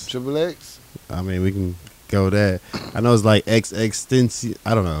X. Triple X? I mean, we can go that. I know it's like Extension.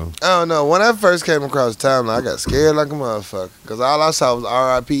 I don't know. I don't know. When I first came across the timeline, I got scared like a motherfucker. Because all I saw was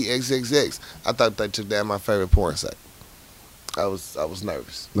RIP XXX. I thought they took down my favorite porn site. I was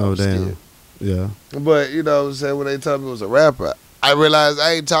nervous. Oh, was damn. scared. Yeah. But, you know what I'm saying, when they told me it was a rapper, I realized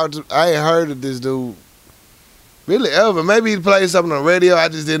I ain't heard of this dude really ever. Maybe he played something on the radio. I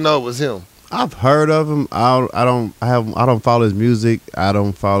just didn't know it was him. I've heard of him. I don't follow his music. I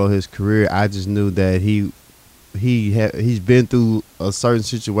don't follow his career. I just knew that he's been through certain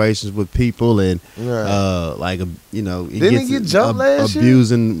situations with people and Right. didn't he get jumped last year?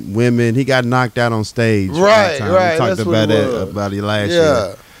 Abusing women. He got knocked out on stage. Right, one time. right, We talked that's what about it that was. about it last Yeah.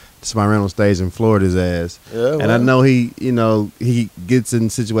 year. Somebody ran on stage and floored his ass. Yeah, And I know he gets in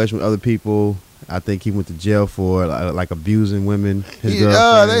situations with other people. I think he went to jail for like abusing women. His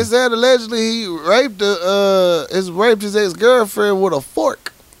girlfriend. They said allegedly he raped his ex-girlfriend with a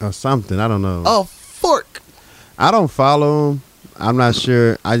fork. Or something. I don't know. A fork. I don't follow him. I'm not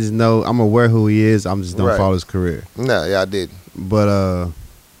sure. I just know I'm aware who he is. I just don't Right. follow his career. No, yeah, I didn't. But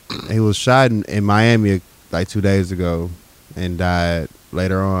he was shot in Miami like 2 days ago and died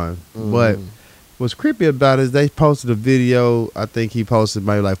later on. But what's creepy about it is they posted a video. I think he posted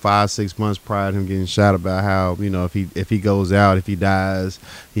maybe like 5-6 months prior to him getting shot about how, you know, if he goes out, if he dies,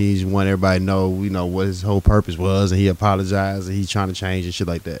 he just want everybody to know, you know, what his whole purpose was, and he apologized and he's trying to change and shit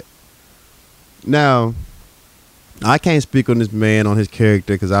like that. Now, I can't speak on this man, on his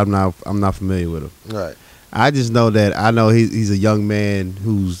character, because I'm not familiar with him. Right. I just know that he's a young man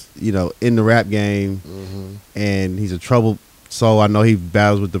who's, you know, in the rap game, and he's a troubled soul. I know he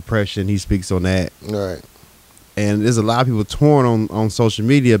battles with depression. He speaks on that. Right. And there's a lot of people torn on social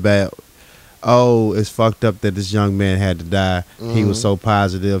media about, oh, it's fucked up that this young man had to die. He was so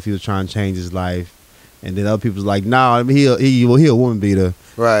positive. He was trying to change his life. And then other people's like, nah, I mean, he a woman beater.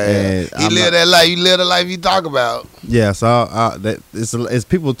 Right. And He lived that life. You live the life you talk about. Yeah, so it's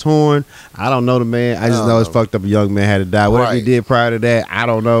people torn. I don't know the man. I just know it's fucked up. A young man had to die. Whatever he Right. did prior to that, I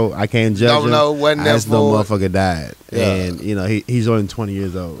don't know. I can't judge Don't him. know. Wasn't I there just know for it. motherfucker died. Yeah. And, you know, he's only 20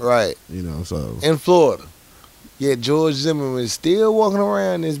 years old. Right. You know, so. In Florida. Yet George Zimmerman is still walking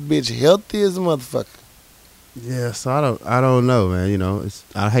around this bitch healthy as a motherfucker. Yeah, so I don't know, man. You know,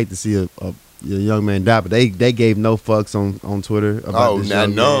 I hate to see a young man die, but they gave no fucks on Twitter about this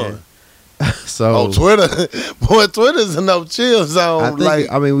young man. So Twitter. Boy, Twitter's a no chill zone.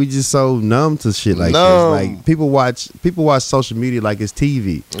 I mean, we just so numb to shit like Numb. this. Like people watch social media like it's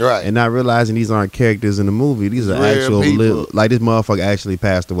TV, Right. and not realizing these aren't characters in the movie. These are Real actual people. like this motherfucker actually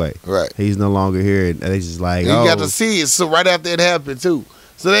passed away. Right. He's no longer here, and they just like, You got to see it so right after it happened too.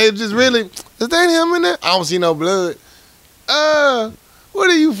 So they just really, is that him in there? I don't see no blood. What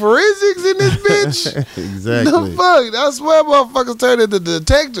are you, forensics in this bitch? exactly. The fuck? I swear motherfuckers turn into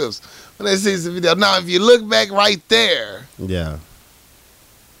detectives when they see some video. Now if you look back right there. Yeah,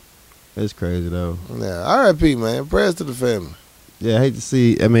 it's crazy though. Yeah, R.I.P. man. Prayers to the family. Yeah, I hate to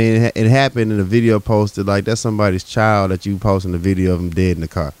see. I mean, it happened in a video posted. Like that's somebody's child that you posting a video of him dead in the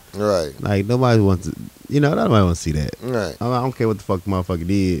car. Right. Like nobody wants to, nobody wants to see that. Right. I don't care what the fuck the motherfucker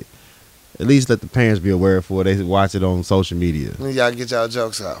did. At least let the parents be aware for it. They watch it on social media. Y'all get y'all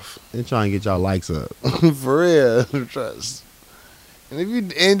jokes off. And try and get y'all likes up. For real. Trust. And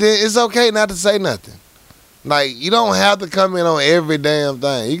then it's okay not to say nothing. Like, you don't have to comment on every damn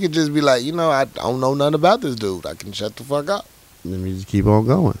thing. You can just be like, I don't know nothing about this dude. I can shut the fuck up. Let me just keep on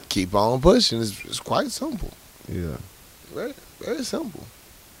going. Keep on pushing. It's quite simple. Yeah. Very, very simple.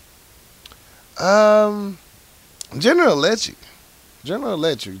 General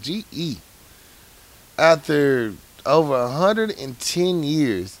Electric, GE. After over 110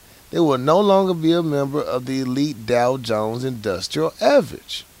 years, they will no longer be a member of the elite Dow Jones Industrial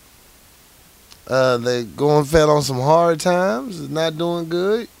Average. They're fell on some hard times. It's not doing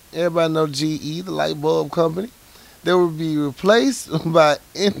good. Everybody know GE, the light bulb company. They will be replaced by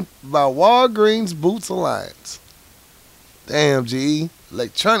Walgreens Boots Alliance. Damn, GE.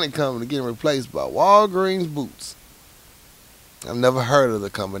 Electronic company getting replaced by Walgreens Boots. I've never heard of the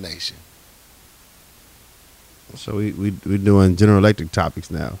combination. So we doing General Electric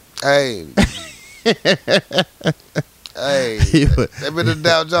topics now. Hey. Hey, they've been in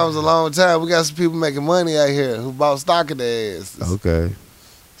Dow Jones a long time. We got some people making money out here who bought stock in their asses. Okay.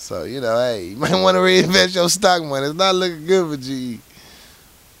 So, hey, you might want to reinvest your stock money. It's not looking good for GE.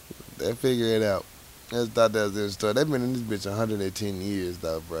 They figure it out. I just thought that was interesting. They've been in this bitch 118 years,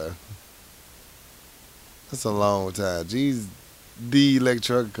 though, bro. That's a long time. GE's the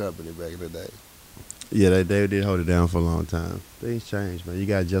electric company back in the day. Yeah, they did hold it down for a long time. Things change, man. You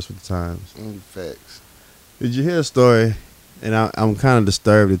got to adjust with the times. Facts. Did you hear a story? And I'm kind of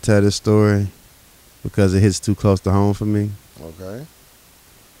disturbed to tell this story because it hits too close to home for me. Okay.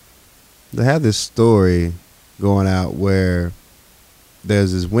 They have this story going out where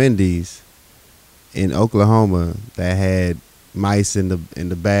there's this Wendy's in Oklahoma that had mice in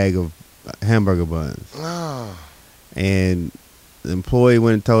the bag of hamburger buns. Oh. And the employee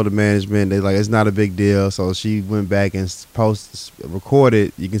went and told the management. They like, it's not a big deal. So she went back and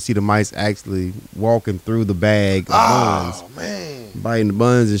recorded. You can see the mice actually walking through the bag of buns. Man. Biting the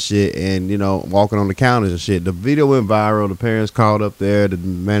buns and shit, and walking on the counters and shit. The video went viral. The parents called up there. The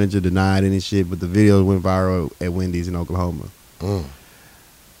manager denied any shit, but the video went viral at Wendy's in Oklahoma.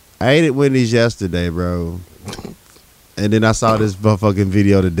 I ate at Wendy's yesterday, bro. And then I saw this motherfucking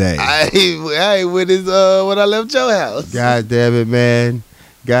video today. I ate Wendy's when I left your house. God damn it, man.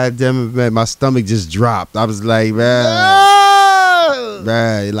 My stomach just dropped. I was like, man. No!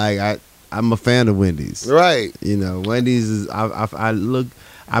 Man, like I'm a fan of Wendy's. Right. Wendy's is I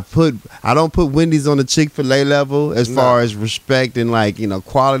don't put Wendy's on the Chick-fil-A level as far as respect and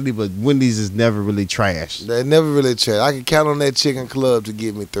quality, but Wendy's is never really trash. They never really trash. I can count on that chicken club to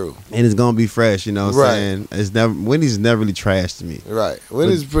get me through. And it's gonna be fresh, you know what I'm saying? Wendy's is never really trash to me. Right.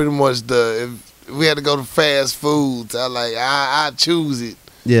 Wendy's pretty much if we had to go to fast foods, I choose it.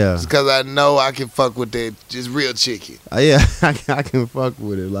 Yeah. Just because I know I can fuck with that just real chicken. Yeah, I can fuck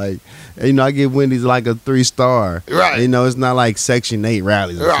with it. I give Wendy's like a 3-star. Right. It's not like Section 8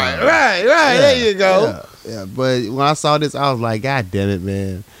 rallies. Right. Yeah, there you go. Yeah. But when I saw this, I was like, God damn it,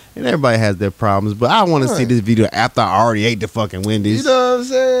 man. And everybody has their problems, but I want to see this video after I already ate the fucking Wendy's. You know what I'm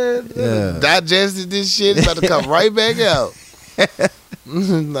saying? Yeah. Digested this shit, it's about to come right back out.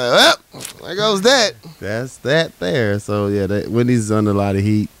 Well, there goes that. That's that there. So yeah, Wendy's is under a lot of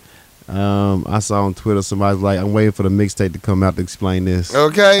heat. I saw on Twitter somebody was like, I'm waiting for the mixtape to come out to explain this.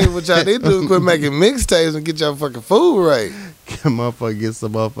 Okay, what y'all need to do is quit making mixtapes and get y'all fucking food right. Get some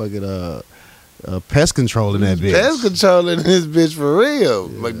motherfucking pest control in that bitch. Pest control in this bitch for real.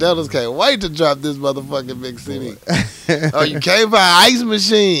 Yeah. McDonald's can't wait to drop this motherfucking big city. Oh, you can't buy an ice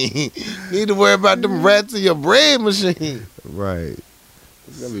machine. You need to worry about them rats in your bread machine. Right.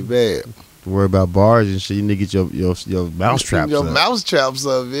 It's gonna be bad. Worry about bars and shit. You need to get your mouse traps your up. Mouse traps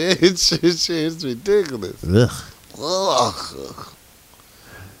up, man. It's ridiculous. Ugh.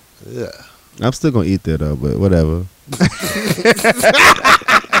 Yeah. I'm still gonna eat that though, but whatever.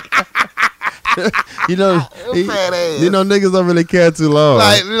 Niggas don't really care too long.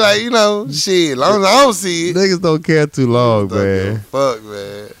 Shit. As long as I don't see it. Niggas don't care too long, man. Fuck,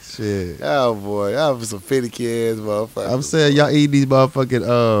 man. Shit. Oh boy, y'all some finicky ass motherfuckers. I'm saying y'all eat these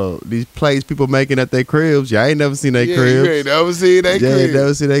motherfucking these plates people making at their cribs. Y'all ain't never seen their cribs. You ain't never seen their cribs. Yeah, ain't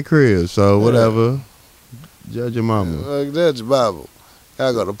never seen their cribs. So whatever. Judge your mama. Judge your mama.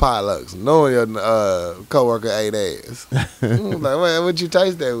 Y'all go to potlucks knowing your coworker ate ass. Like, what you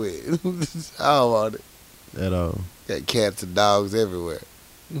taste that with? I don't want it. At all. Got cats and dogs everywhere.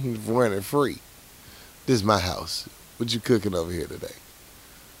 Running free. This is my house. What you cooking over here today?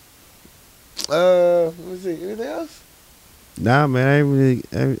 Let me see. Anything else? Nah, man.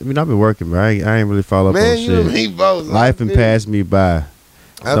 I've been working, bro. I ain't really follow up on shit. Man, you and me both. Life and passed me by.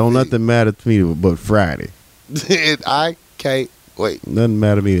 Don't nothing matter to me but Friday. I can't wait. Nothing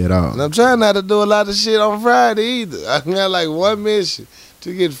matter to me at all. And I'm trying not to do a lot of shit on Friday either. I got like one mission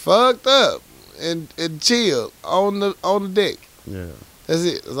to get fucked up and chill on the deck. Yeah. That's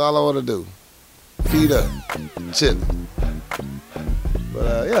it. That's all I want to do. Feet up. Chilling.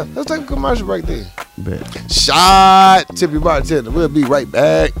 But yeah, let's take a commercial break then. Bet. Shot Tippy Bartender. We'll be right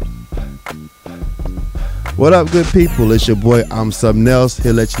back. What up, good people? It's your boy, I'm Something Else.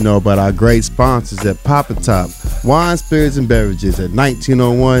 Here to let you know about our great sponsors at Papa Top Wine, Spirits, and Beverages at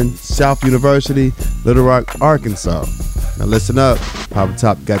 1901 South University, Little Rock, Arkansas. Now listen up. Papa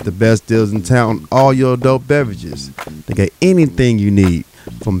Top got the best deals in town on all your adult beverages. They got anything you need,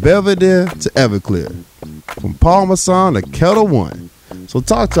 from Belvedere to Everclear, from Parmesan to Kettle One. So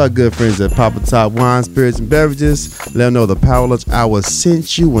talk to our good friends at Papa Top Wine, Spirits, and Beverages. Let them know the Power Lunch Hour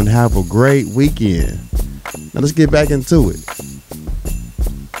sent you and have a great weekend. Now let's get back into it.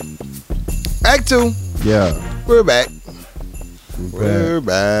 Act 2. Yeah. We're back. We're We're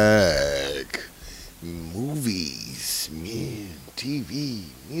back. Movies, man, TV,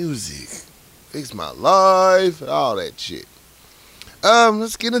 music, fix my life, all that shit.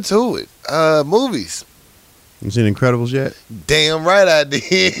 Let's get into it. Movies. You seen Incredibles yet? Damn right I did.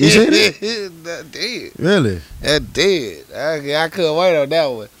 You seen it? I did. Really? I did. I couldn't wait on that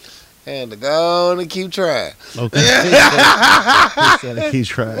one. And to go on and keep trying. Okay. He said I keep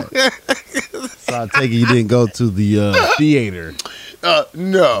trying. So I take it you didn't go to the theater.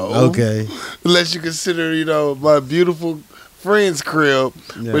 No. Okay. Unless you consider, my beautiful friend's crib,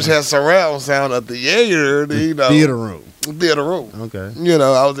 Yeah. which has surround sound at the theater, Theater room. Theater room. Okay.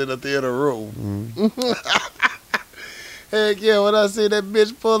 I was in the theater room. Heck yeah, when I see that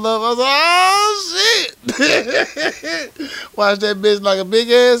bitch pull up, I was like, oh shit. Watch that bitch like a big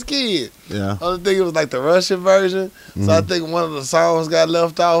ass kid. Yeah. I think it was like the Russian version. So I think one of the songs got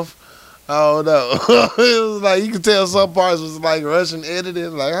left off. I don't know. It was like you could tell some parts was like Russian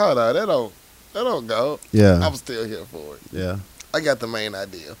edited. Like, hold on, that don't go. Yeah. I'm still here for it. Yeah. I got the main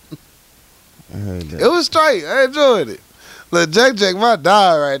idea. I heard that. It was straight. I enjoyed it. Look, Jack, my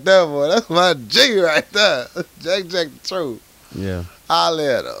dog right there, boy. That's my G right there. Jack, the truth. Yeah. I'll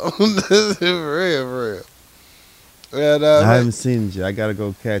let him. For real. And, I haven't seen it yet. I gotta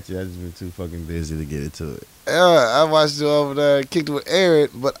go catch it. I just been too fucking busy to get into it. I watched it over there, kicked it with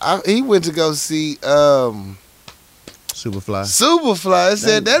Eric, but he went to go see Superfly. I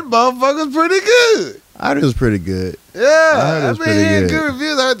said that motherfucker's pretty good. I heard it was pretty good. Yeah, I heard it was I've been pretty hearing good. good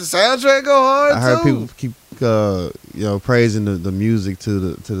reviews. I heard the soundtrack go hard I heard too. people keep praising the music to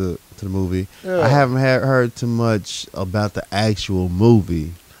the movie. Yeah. I haven't heard too much about the actual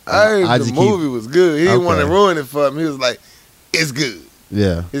movie. I heard I the just movie was good. He didn't want to Okay. ruin it for him. He was like, "It's good.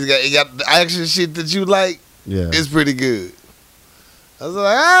 Yeah, He got the action shit that you like. yeah. It's pretty good." I was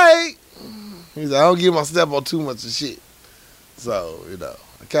like, "All right." He's like, "I don't give my step on too much of shit." So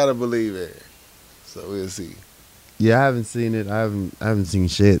I kind of believe it. So we'll see. Yeah, I haven't seen it. I haven't seen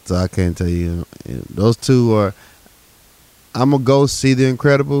shit, so I can't tell you. Those two are. I'm gonna go see The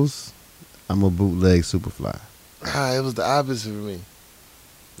Incredibles. I'm gonna bootleg Superfly. It was the opposite for me.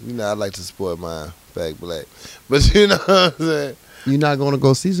 I like to support mine back black, but you know what I'm saying. You're not gonna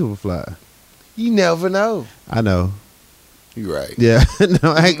go see Superfly. You never know. I know. You right. Yeah,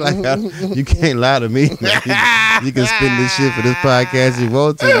 no, act like you can't lie to me. You can spend this shit for this podcast you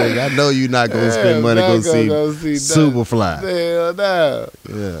want to. Nigga. I know you're not gonna spend money to go see Superfly. Hell no.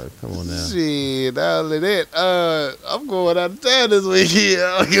 Yeah, come on now. Shit, not only that, I'm going out of town this weekend.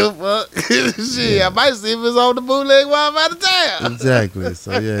 I don't give a fuck. Shit, Yeah. I might see if it's on the bootleg while I'm out of town. Exactly.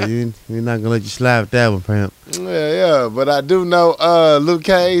 So yeah, we're not gonna let you slide with that one, Pamp. Yeah. But I do know Luke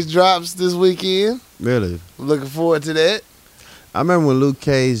Cage drops this weekend. Really. I'm looking forward to that. I remember when Luke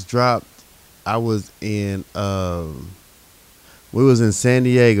Cage dropped. I was in we was in San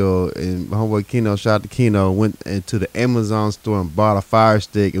Diego, and my homeboy Keno, shout out to Keno, went into the Amazon store and bought a Fire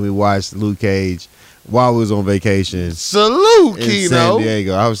Stick, and we watched Luke Cage while we was on vacation Salute, in Keno. San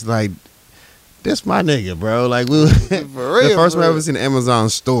Diego. I was like, "This my nigga, bro." Like we For the real. first for time I real. ever seen the Amazon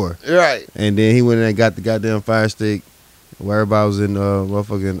store, Right. and then he went in and got the goddamn Fire Stick. Where everybody was in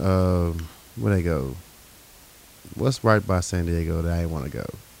motherfucking where they go? What's right by San Diego that I didn't want to go?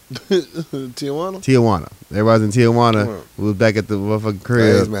 Tijuana? Tijuana. Everybody's in Tijuana. Mm. We was back at the motherfucking Yes,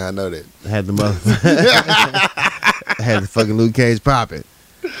 crib. man, I know that. Had the had the fucking Luke Cage popping.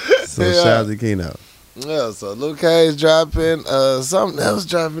 So Yeah. shout out to Keno. Yeah, so Luke Cage dropping. Something else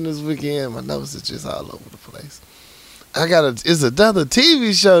dropping this weekend. My notes are just all over the place. It's another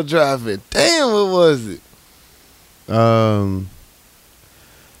TV show dropping. Damn, what was it?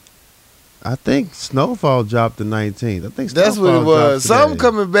 I think Snowfall dropped the 19th. I think That's what it Snowfall was. dropped Something today.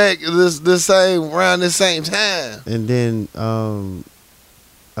 coming back around the same time. And then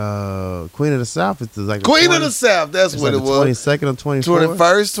Queen of the South is like Queen of the South. That's it's what like it the was. 22nd or 24th.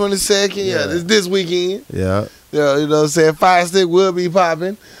 21st, 22nd. Yeah, Yeah. this weekend. Yeah. Yeah, you know what I'm saying? Fire Stick will be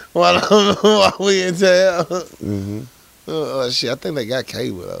popping while we in town. Mm-hmm. Oh, shit. I think they got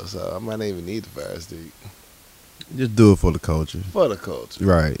cable, though, so I might not even need the Fire Stick. Just do it for the culture. For the culture.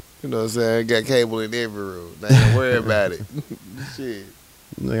 Right. You know what I'm saying? Got cable in every room. Not even worry about it. Shit.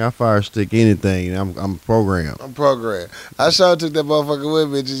 Like I Fire Stick anything. I'm programmed. I'm programmed. I sure took that motherfucker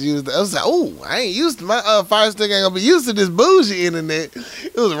with me. Just used it. I was like, oh, I ain't used to my Fire Stick. Ain't gonna be used to this bougie internet.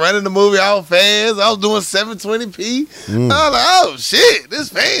 It was running the movie all fast. I was doing 720p. Mm. I was like, oh shit, this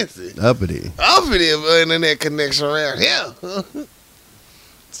fancy. Uppity. I'm for the internet connection around here.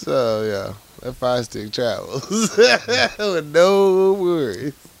 So yeah, that Fire Stick travels with no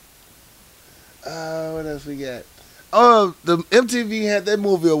worries. What else we got? Oh, the MTV had their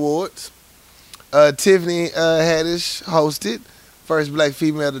movie awards. Tiffany Haddish hosted. First black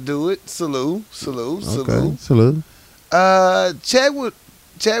female to do it. Salute. Okay, salute. Chadwick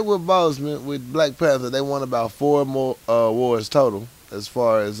Boseman with Black Panther, they won about 4 more awards total as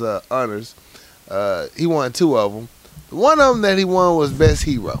far as honors. He won 2 of them. One of them that he won was Best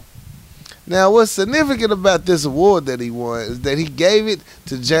Hero. Now, what's significant about this award that he won is that he gave it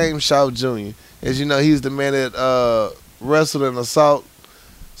to James Shaw Jr. As you know, he's the man that wrestled an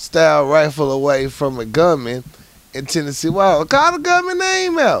assault-style rifle away from a gunman in Tennessee. Wow, call the gunman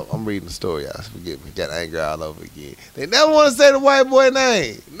name out. I'm reading the story out. Forgive me. Got anger all over again. They never want to say the white boy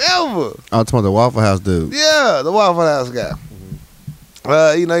name. Never. I'm talking about the Waffle House dude. Yeah, the Waffle House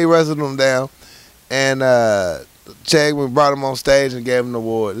guy. You know, he wrestled him down. And Chadwick brought him on stage and gave him the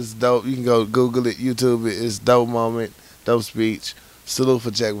award. It's dope. You can go Google it, YouTube it. It's dope moment, dope speech. Salute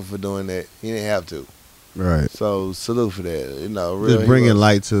for Chadwick for doing that. He didn't have to. Right. So salute for that. You know, really just bringing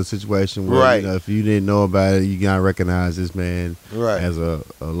light to a situation where Right. you know, if you didn't know about it, you gotta recognize this man Right. as a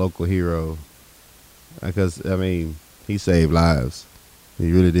local hero. Because I mean, he saved lives.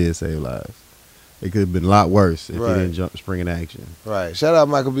 He really did save lives. It could have been a lot worse if Right. he didn't spring in action. Right. Shout out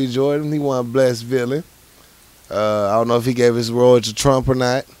Michael B. Jordan. He won Blessed Villain. I don't know if he gave his reward to Trump or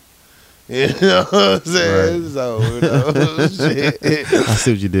not. You know what I'm saying? Right. So, you know, shit. I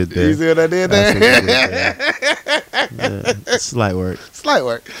see what you did there. You see what I did I see what you there? did Yeah. Slight work. Slight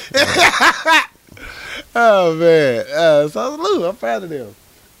work. Oh, man. So, salute. I'm proud of them.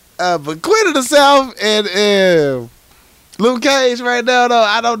 But Queen of the South and Luke Cage right now, though,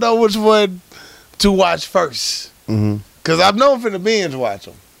 I don't know which one to watch first. Mm-hmm. Because I'm known for the binge watch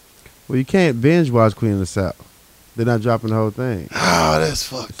them. Well, you can't binge watch Queen of the South. They're not dropping the whole thing. Oh, that's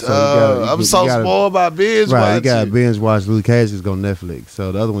fucked So up. I'm so gotta- spoiled by binge Right, watching. you got to binge watch Luke Cage. It's going to Netflix.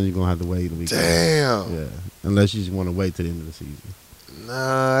 So the other one you're going to have to wait a week. Damn. Yeah, unless you just want to wait to the end of the season.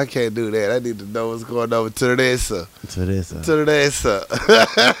 Nah, I can't do that. I need to know what's going on with Teresa. Teresa. That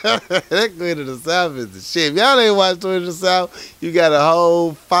Queen of the South is the shit. If y'all ain't watched Queen of the South, you got a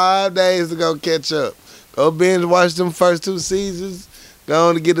whole 5 days to go catch up. Go binge watch them first 2 seasons. Go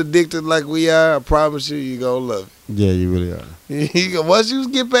on to get addicted like we are. I promise you, you gonna love Yeah, you really are. it. Once you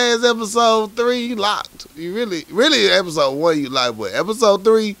get past episode 3, you locked. You really episode 1 you like, but episode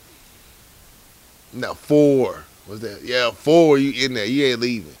 3, no 4. What's that? Yeah, 4. You in there? You ain't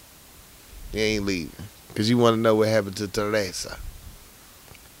leaving. You ain't leaving because you want to know what happened to Teresa.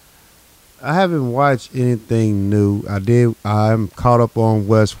 I haven't watched anything new. I'm caught up on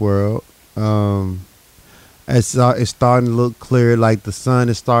Westworld. It's starting to look clear. Like the sun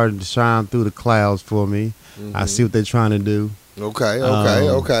is starting to shine through the clouds for me. I see what they're trying to do.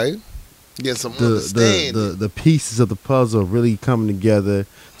 Okay. Get some understanding. The pieces of the puzzle are really coming together.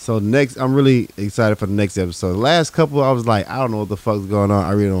 So next, I'm really excited for the next episode. The last couple, I was like, I don't know what the fuck's going on.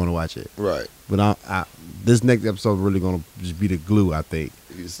 I really don't want to watch it. Right. But this next episode is really going to just be the glue, I think.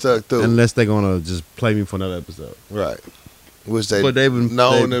 You stuck through. Unless they're going to just play me for another episode. Right. Which they've known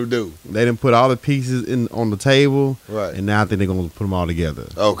known to do. They didn't put all the pieces on the table. Right. And now I think they're going to put them all together.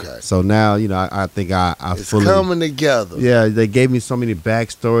 Okay. So now, I think I It's fully... coming together. Yeah, they gave me so many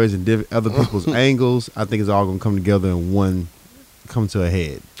backstories and different other people's angles. I think it's all going to come together in one... come to a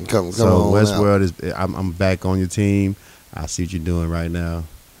head. Come so on Westworld is I'm back on your team. I see what you're doing right now.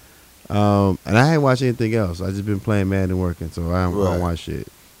 And I ain't watched anything else. I just been playing Madden and working, so I don't watch shit.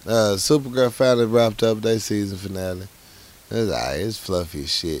 Supergirl finally wrapped up their season finale. It's alright, it's fluffy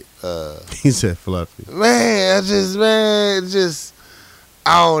as shit. He said fluffy. Man, I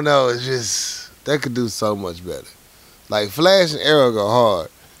don't know. It's just they could do so much better. Like Flash and Arrow go hard,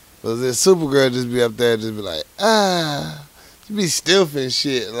 but then Supergirl just be up there, just be like, just be stiff and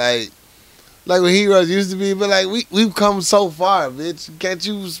shit. Like when heroes used to be, but like we've come so far, bitch. Can't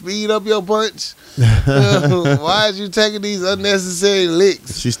you speed up your punch? Why is you taking these unnecessary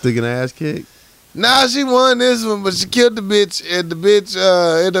licks? She sticking an ass kick. Nah, she won this one, but she killed the bitch, and the bitch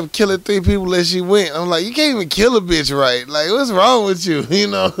ended up killing 3 people as she went. I'm like, you can't even kill a bitch right. Like, what's wrong with you? You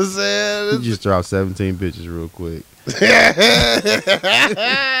know what I'm saying? You just dropped 17 bitches real quick.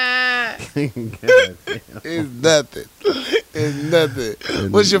 It's nothing. It's nothing.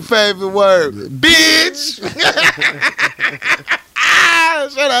 What's your favorite word? Bitch!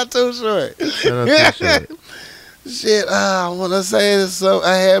 Shout out Too Short. Shout out Too Short. Shit, I want to say this. So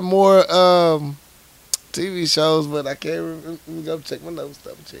I had more TV shows, but I can't remember. Let me go check my notes.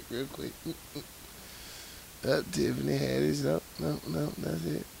 Double check real quick. Tiffany Haddish. No, that's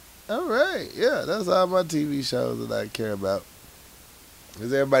it. All right, yeah, that's all my TV shows that I care about.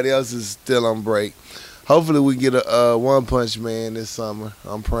 Because everybody else is still on break. Hopefully we get a One Punch Man this summer.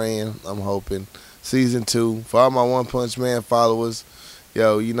 I'm praying. I'm hoping. Season 2. For all my One Punch Man followers,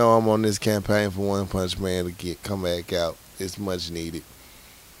 Yo, you know I'm on this campaign for One Punch Man to come back out. It's much needed.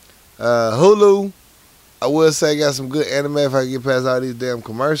 Hulu, I will say got some good anime if I get past all these damn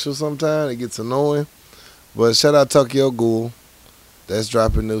commercials sometimes. It gets annoying. But shout out Tokyo Ghoul. That's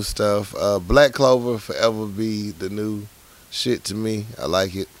dropping new stuff. Black Clover forever be the new shit to me. I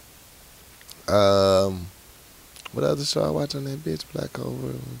like it. What other show I watch on that bitch? Black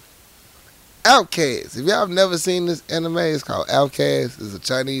Clover. Outcast. If y'all have never seen this anime, it's called Outcast. It's a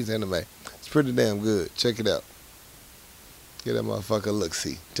Chinese anime. It's pretty damn good. Check it out. Get that motherfucker a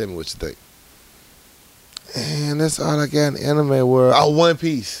look-see. Tell me what you think. And that's all I got in the anime world. Oh, One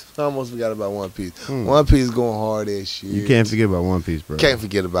Piece. I almost forgot about One Piece. One Piece going hard as shit. You can't forget about One Piece, bro. Can't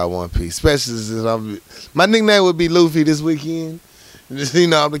forget about One Piece. Especially since my nickname would be Luffy this weekend. Just, you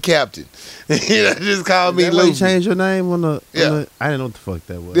know, I'm the captain. Just call me Luffy. You changed your name on the... Yeah. I didn't know what the fuck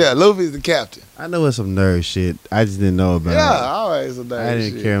that was. Yeah, Luffy's the captain. I know it's some nerd shit. I just didn't know about it. Yeah, always a nerd I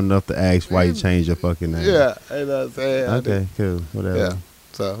didn't shit. care enough to ask why you changed your fucking name. Yeah, you know what I'm saying? Okay, cool. Whatever. Yeah,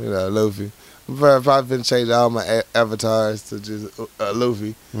 so, you know, Luffy. I'm probably finna change all my avatars to just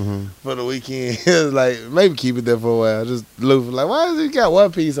Luffy for the weekend. Like, maybe keep it there for a while. Just Luffy. Like, why does he got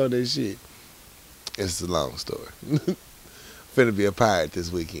One Piece on this shit? It's a long story. Finna be a pirate this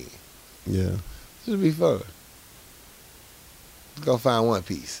weekend. Yeah. Should be fun. Let's go find One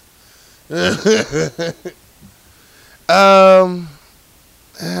Piece. Any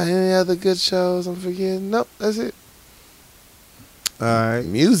other good shows I'm forgetting? Nope, that's it. All right.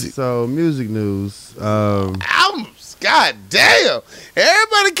 Music. So, music news. Albums. God damn.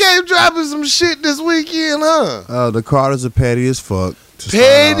 Everybody came dropping some shit this weekend, huh? The Carters are petty as fuck.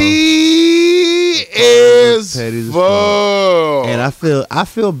 Petty as fuck. And I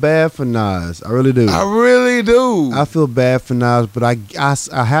feel bad for Nas. I really do. I really do. I feel bad for Nas, but I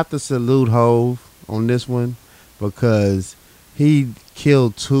have to salute Hove on this one because he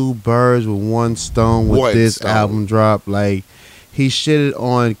killed two birds with one stone with this album drop. Like, he shitted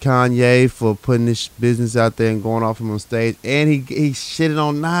on Kanye for putting this business out there and going off him on stage, and he shitted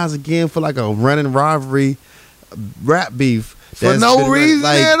on Nas again for like a running rivalry, rap beef for no reason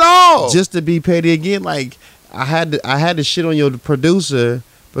at all. Just to be petty again. Like, I had to shit on your producer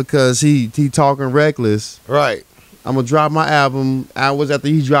because he talking reckless. Right. I'm gonna drop my album hours after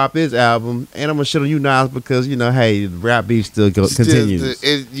he dropped his album, and I'm gonna shit on you Nas because, you know, hey, the rap beef still continues.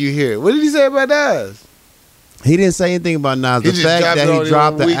 You hear it. What did he say about Nas? He didn't say anything about Nas. The fact that he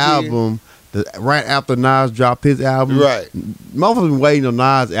dropped the album right after Nas dropped his album. Right. Motherfuckers been waiting on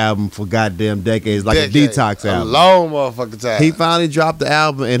Nas' album for goddamn decades, like a Detox album. A long motherfucking time. He finally dropped the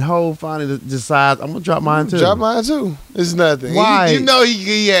album, and Hov finally decides, I'm going to drop mine too. Drop mine too. It's nothing. Why? You know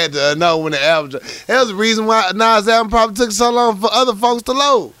he had to know when the album dropped. That was the reason why Nas' album probably took so long for other folks to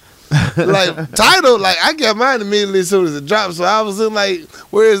load. Like, Tidal, like, I got mine immediately as soon as it dropped, so I was in like,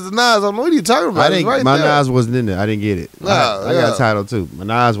 where is the Nas? I'm like, what are you talking about? My Nas wasn't in there. I didn't get it. I got Tidal too. My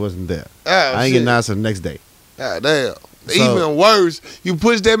Nas wasn't there. I didn't get Nas until the next day. God damn. Even worse, you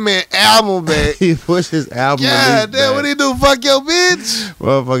push that man album back. He pushed his album God damn, what he do? Fuck your bitch?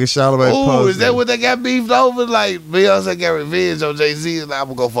 Motherfucking Charlamagne Ooh, is that what they got beefed over? Like, Beyonce got revenge on Jay-Z, and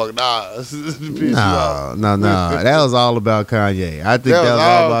I'm gonna go fuck Nas. No. That was all about Kanye. I think that was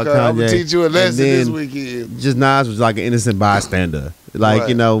all about Kanye. I'm gonna teach you a lesson this weekend. Just Nas was like an innocent bystander. Like, right.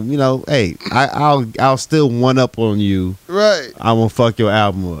 you know, hey, I'll still one up on you. Right. I'm gonna fuck your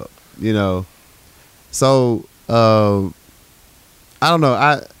album up. You know. So I don't know.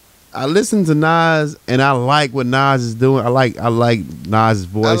 I listen to Nas and I like what Nas is doing. I like Nas's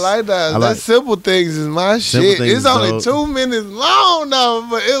voice. I like that. That Simple Things is my shit. It's only 2 minutes long though,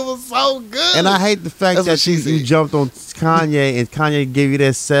 but it was so good. And I hate the fact that you jumped on Kanye and Kanye gave you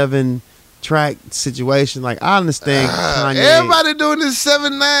that 7-track situation. Like, I understand Kanye. Everybody doing this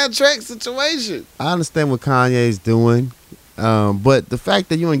 7-9 track situation. I understand what Kanye's doing. But the fact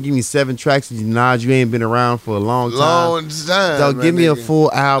that you want to give me 7 tracks and Nas, you ain't been around for a long time. So give me a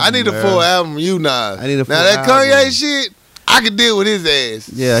full album. I need a full album, you Nas. I need a full album. Now that Kanye shit, I could deal with his ass.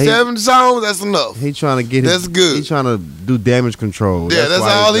 Yeah, 7 songs, that's enough. He trying to get that's good. He trying to do damage control. Yeah, that's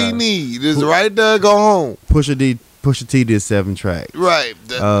all he need. Just right there, go home. Pusha T did 7 tracks. Right.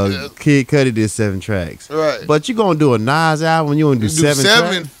 Kid Cudi did 7 tracks. Right. But you gonna do a Nas album? You gonna do 7 tracks?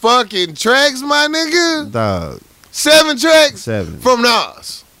 7 fucking tracks, my nigga. Dog. 7 tracks 7 from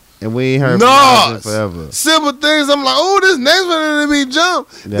Nas. And we ain't heard from Nas forever. Simple Things. I'm like, oh, this next one gonna be Jump.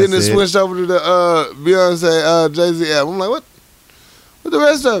 Then it switched over to the Beyonce Jay-Z album. I'm like, what the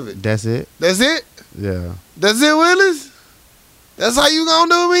rest of it? That's it. That's it? Yeah. That's it, Willis? That's how you gonna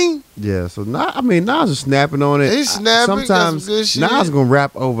do me? Yeah, so Nas is snapping on it. He's snapping. Sometimes good shit. Nas gonna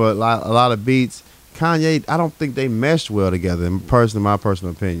rap over a lot of beats. Kanye, I don't think they meshed well together. In my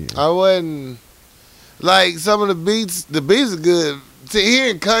personal opinion. I wasn't like some of the beats. The beats are good. To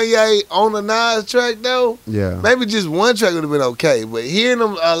hearing Kanye on a Nas track though, Yeah, maybe just one track would have been okay. But hearing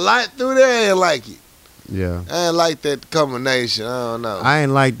them a lot through there, I ain't like it. yeah. I ain't like that combination. I don't know. I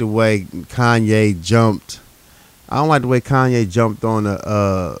ain't like the way Kanye jumped. I don't like the way Kanye jumped on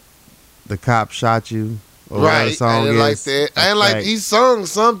the cop shot you. Or whatever the Right, song I didn't like is. that. I ain't like he sung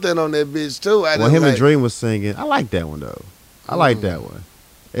something on that bitch too. Well, him and Dream was singing. I like that one though. I like that one.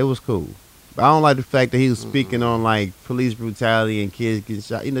 It was cool. But I don't like the fact that he was speaking on like police brutality and kids getting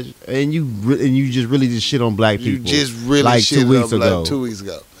shot. You know, and you just really just shit on black You people. just really like shit 2 weeks up ago. like 2 weeks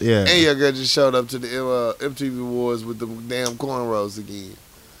ago. Yeah. And your girl just showed up to the MTV Awards with the damn cornrows again.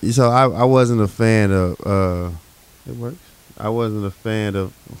 So I wasn't a fan of. It works. I wasn't a fan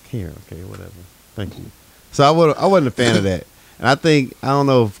of. Okay, whatever. Thank you. So I wasn't a fan of that, and I don't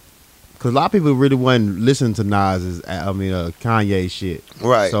know, because a lot of people really wasn't listening to Kanye shit.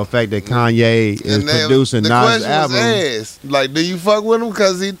 Right. So the fact that Kanye is producing Nas' album, was asked, like, do you fuck with him?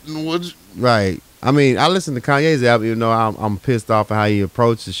 Because he would. right? I mean, I listen to Kanye's album, even though I'm pissed off at how he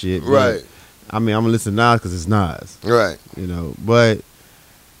approaches shit. Right. I mean, I'm gonna listen to Nas because it's Nas. Right. You know, but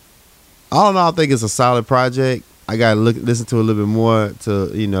I don't know. I think it's a solid project. I gotta listen to it a little bit more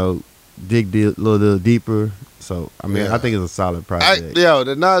to dig a little deeper. So I mean, Yeah. I think it's a solid project.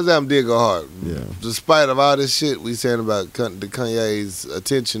 The Nas album did go hard. Yeah. Despite of all this shit we saying about the Kanye's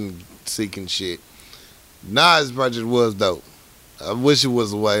attention-seeking shit, Nas project was dope. I wish it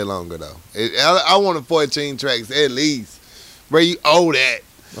was way longer though. I wanted 14 tracks at least. Bro, you owe that.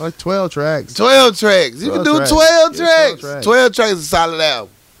 Like 12 tracks. 12 tracks. You can do 12 Yeah, tracks. 12 tracks is a solid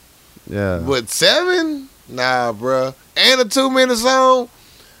album. Yeah. But 7? Nah, bro. And a 2-minute song?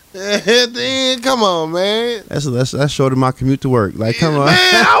 At the end, come on, man. That's shorter my commute to work. Like, come on. Man,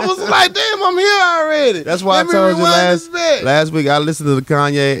 I was like, damn, I'm here already. That's why Let I me told you rewind this back. last week I listened to the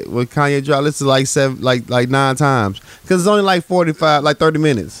Kanye with Kanye drop. I listened to like 9 times because it's only like 30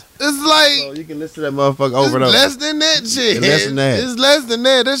 minutes. It's like So you can listen to that motherfucker over and it's over. less than that shit. It's less than that. It's less than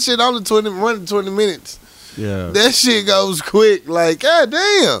that. That shit only running 20 minutes. Yeah. That shit goes quick. Like, god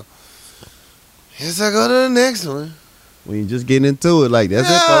damn. Guess I go to the next one. When you just getting into it, like that's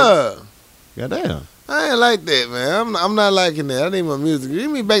it, folks. Goddamn. I ain't like that, man. I'm not liking that. I need my music. Give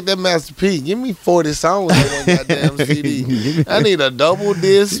me back that Master P. Give me 40 songs on one goddamn CD. I need a double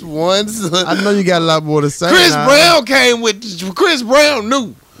disc once. I know you got a lot more to say. Chris now. Brown came with Chris Brown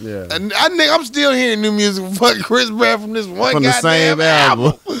new. Yeah. And I'm still hearing new music from fucking Chris Brown from this one From the goddamn same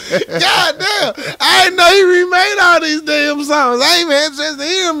album. God damn. I didn't know he remade all these damn songs. I ain't even had a chance to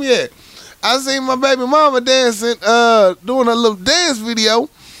hear them yet. I seen my baby mama dancing, doing a little dance video.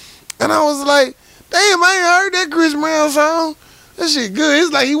 And I was like, damn, I ain't heard that Chris Brown song. That shit good.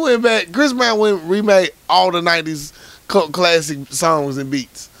 It's like he went back. Chris Brown remade all the 90s classic songs and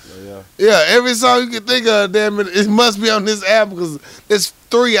beats. Yeah, every song you can think of, damn it must be on this album because there's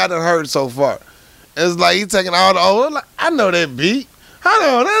 3 I done heard so far. It's like he taking all the old, like, I know that beat. Hold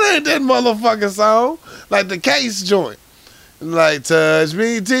on, that ain't that motherfucking song. Like the Case joint. Like touch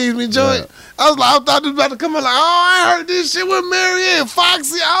me, tease me joint. Yeah. I was like, I thought this was about to come in like, oh, I heard this shit with Marianne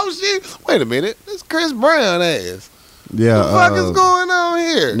Foxy. Oh shit. Wait a minute. This Chris Brown ass. Yeah. What the fuck is going on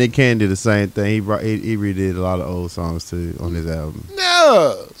here? Nick Cannon did the same thing. He redid a lot of old songs too on his album.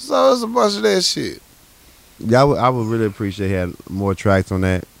 Yeah. So it's a bunch of that shit. Yeah, I would really appreciate he had more tracks on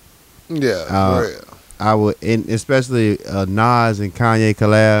that. Yeah, for real. I would, and especially Nas and Kanye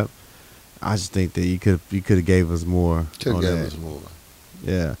collab. I just think that you could have gave us more. Could on give that. us more.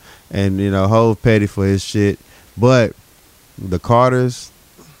 Yeah, and Hov petty for his shit, but the Carters,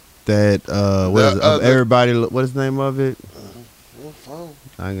 that everybody, what is the name of it?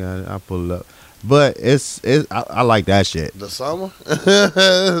 I got it. I'll pull it up. But I like that shit. The summer?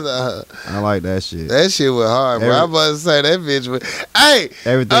 I like that shit. That shit was hard, bro. I'm about to say that bitch was. Hey,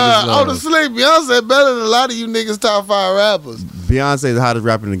 Everything is on the love. sleep, Beyonce better than a lot of you niggas top 5 rappers. Beyonce is the hottest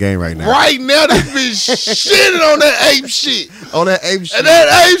rapper in the game right now. Right now, this bitch shitting on that ape shit. On that ape shit. And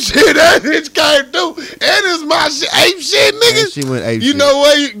that ape shit, that bitch came through. And it's my shit. Ape shit, nigga. And she went ape You shit. know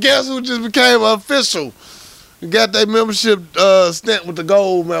what? Guess who just became official? Got their membership stamp with the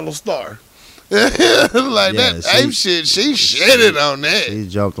gold medal star. Like Yeah, that ape shit, she shitted on that. She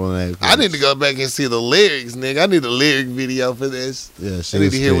jumped on that. I need to go back and see the lyrics, nigga. I need a lyric video for this. Yeah, I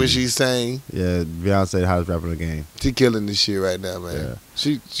need to hear what she's saying. Yeah, Beyonce the hottest rapper in the game. She killing this shit right now, man. Yeah.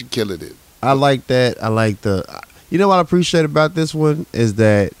 She killing it. I like that. I like the. You know what I appreciate about this one is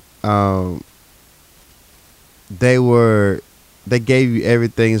that they gave you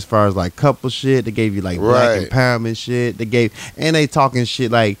everything as far as like couple shit. They gave you like black Right. empowerment shit. They talking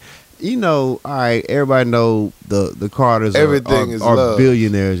shit like you know, all right, everybody know the Carters Everything is are love.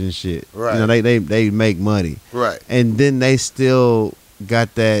 billionaires and shit. Right. You know, they make money. Right. And then they still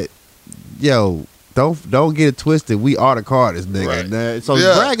got that, yo, don't get it twisted. We are the Carters, nigga. Right. Nah, so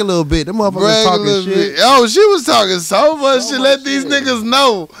Yeah. brag a little bit. Them motherfuckers Brag a talking little shit. bit. Oh, she was talking so much shit. Let these shit. niggas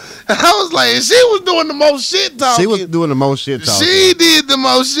know. I was like, she was doing the most shit talking. She was doing the most shit talking. She did the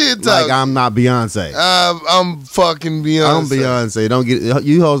most shit talking. like I'm not Beyonce. I'm fucking Beyonce. I'm Beyonce. Don't get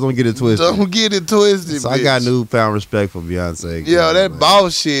you hoes don't get it twisted. Don't get it twisted. So bitch. I got newfound respect for Beyonce. Yo, that man.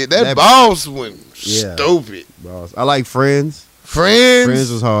 boss shit. That That- boss went Yeah. stupid. Boss. I like Friends. Friends.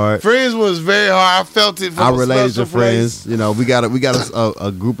 Friends was hard. Friends was very hard. I felt it. From I a related to special friends. place. You know, we got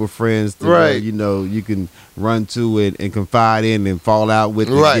a group of friends that Right. you know you can run to and confide in and fall out with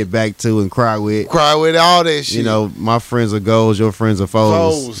and Right. get back to and cry with. Cry with all that shit. You know, my friends are goals, your friends are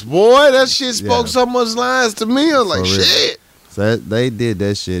foes. foes. Boy, that shit spoke Yeah. so much lines to me. I was like, For real. shit. So they did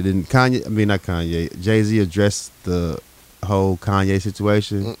that shit. And not Kanye. Jay-Z addressed the whole Kanye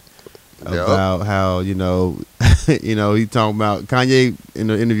situation about how, you know, he talking about Kanye in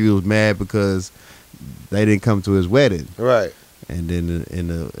the interview was mad because they didn't come to his wedding. Right. And then in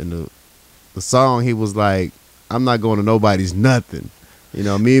the song he was like, I'm not going to nobody's nothing. You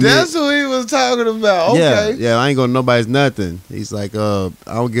know, That's what he was talking about. Okay. Yeah, I ain't going to nobody's nothing. He's like, I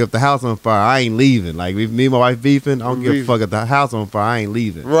don't give the house on fire. I ain't leaving. Like, if me and my wife beefing, I don't give a fuck if the house on fire. I ain't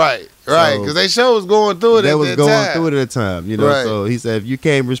leaving. Right. So, Because they show was going through it They at was that going time. through it at the time, you know. Right. So he said, if you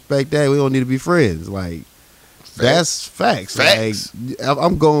can't respect that, we don't need to be friends. Like, that's facts. Facts. Like,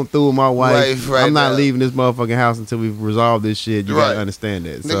 I'm going through with my wife. Right I'm not now. leaving this motherfucking house until we've resolved this shit. You Right. gotta understand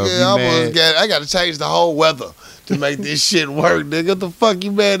that. So Nigga, if you mad, I got to change the whole weather to make this shit work, nigga. What the fuck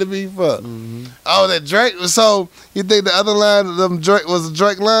you mad at me for? Mm-hmm. Oh, that Drake. So you think the other line of them Drake was a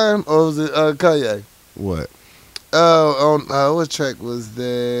Drake line or was it Kanye? what? On what track was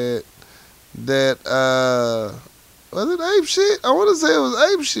that? That was it Ape Shit? I want to say it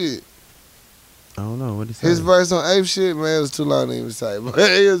was Ape Shit. I don't know. What he say? His verse on Ape Shit, man, it was too long to even say. But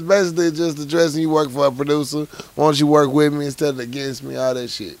it was basically just addressing you work for a producer. Why don't you work with me instead of against me? All that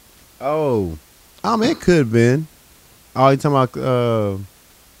shit. Oh, it could have been. Oh, you talking about?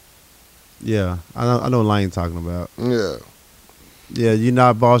 Yeah, I know what line you're talking about. Yeah. Yeah, you're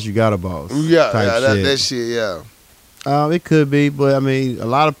not a boss, you got a boss. Yeah, type yeah, shit. that shit, yeah. It could be, but I mean, a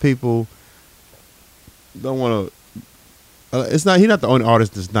lot of people don't want to. He's not the only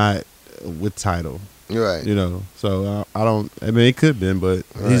artist that's not with title, You're right. you know. So I don't. I mean, it could have been, but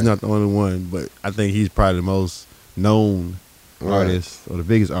Right. he's not the only one. But I think he's probably the most known Right. artist or the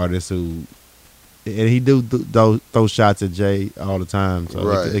biggest artist who. And he throw shots at Jay all the time, so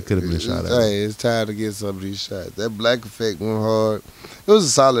Right. it could have been a shot at him. Hey, it's time to get some of these shots. That Black Effect went hard. It was a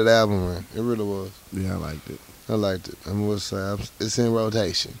solid album, man. It really was. Yeah, I liked it. I liked it. I'm gonna say it's in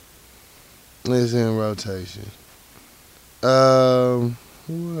rotation. It's in rotation. Who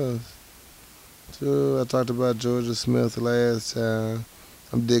else? I talked about Georgia Smith last time.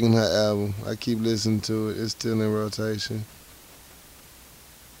 I'm digging her album. I keep listening to it. It's still in rotation.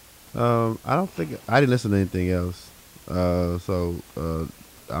 I don't think I didn't listen to anything else. I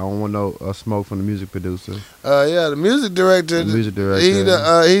don't want no smoke from the music producer. Yeah, the music director. The music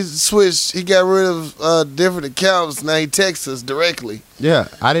director. He switched. He got rid of different accounts. Now he texts us directly. Yeah,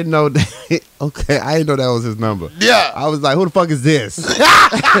 I didn't know that. Okay, I didn't know that was his number. Yeah, I was like, who the fuck is this?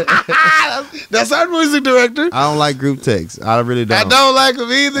 that's our music director. I don't like group texts. I really don't. I don't like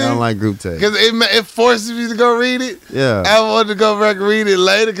him either. I don't like group texts. Because it forces me to go read it. Yeah. I wanted to go back and read it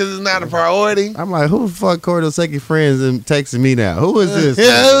later because it's not a priority. I'm like, who the fuck Corey Dosecki friends and texting me now? Who is this?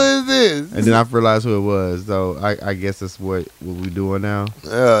 Yeah, who is this? And then I realized who it was. So I guess that's what we doing now.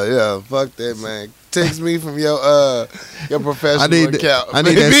 Yeah, fuck that, man. Text me from your professional account. I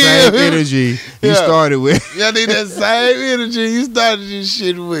need that same energy you Yeah. started with. Yeah, I need that same energy you started this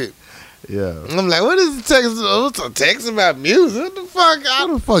shit with. Yeah. I'm like, what is the text? What's a text about music? What the fuck?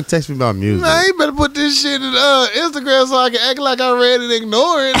 Who the fuck text me about music? Man, you better put this shit in Instagram so I can act like I read it and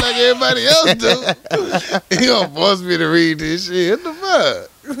ignore it like everybody else do. He gonna force me to read this shit. What the fuck?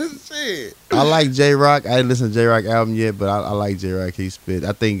 Shit. I like J Rock. I didn't listen to J Rock album yet, but I like J Rock. He spit.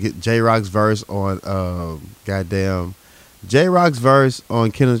 I think J Rock's verse on J Rock's verse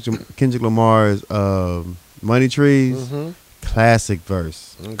on Kendrick Lamar's Money Trees. Mm-hmm. Classic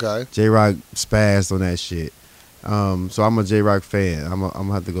verse. Okay. J Rock spazzed on that shit. So I'm a J Rock fan. I'm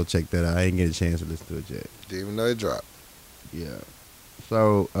gonna have to go check that out. I didn't get a chance to listen to it yet. Didn't even know it dropped. Yeah.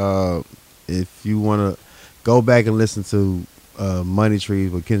 So if you wanna go back and listen to Money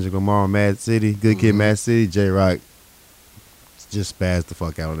Trees with Kendrick Lamar and Mad City, Good Kid, Mhm. Mad City, J Rock just spazzed the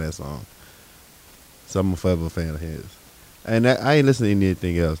fuck out on that song. So I'm a forever fan of his. And I ain't listening to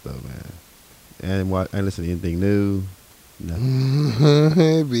anything else though, man. And I ain't listening to anything new. Nothing.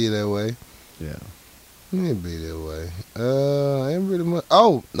 It be that way. Yeah. It be that way. Ain't really much.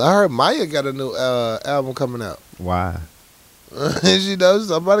 Oh, I heard Maya got a new album coming out. Why? She knows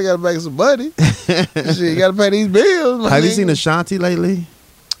somebody got to make some money. She got to pay these bills. Have you seen Ashanti lately?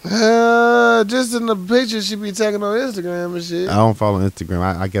 Just in the pictures she be taking on Instagram and shit. I don't follow Instagram.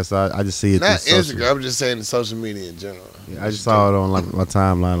 I guess I just see it. Not through social- Instagram. I'm just saying the social media in general. Yeah, I just saw it on like my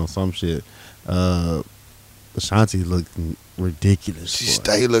timeline on some shit. Ashanti looking ridiculous. She boy.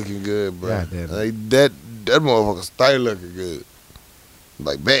 stay looking good, bro. God damn it. Like that motherfucker stay looking good.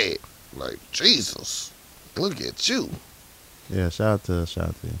 Like bad. Like Jesus. Look at you. Yeah, shout out to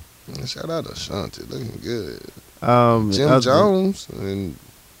Ashanti. Shout out to Ashanti. Looking good. Jim Jim Jones and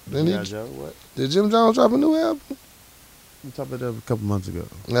then what? did Jim Jones drop a new album? We talked about that a couple months ago.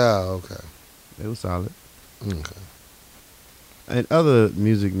 Oh, okay. It was solid. Okay. And other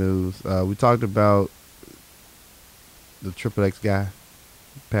music news, we talked about the Triple X guy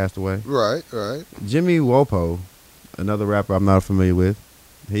passed away. Right. Jimmy Wopo, another rapper I'm not familiar with,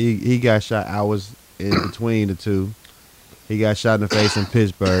 he got shot hours in between the two. He got shot in the face in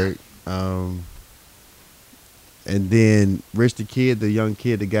Pittsburgh. And then Rich the Kid, the young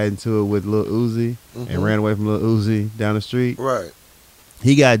kid that got into it with Lil Uzi and ran away from Lil Uzi down the street. Right.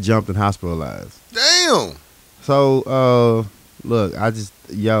 He got jumped and hospitalized. Damn. So, look, I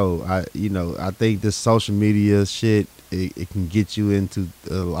think this social media shit, it can get you into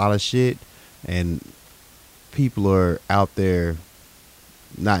a lot of shit, and people are out there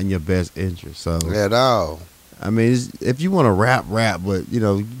not in your best interest. So At all. I mean, if you want to rap, but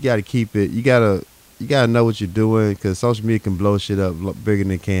you got to keep it. You gotta know what you're doing, because social media can blow shit up bigger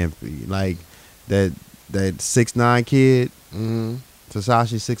than it can be. Like that 6ix9ine kid,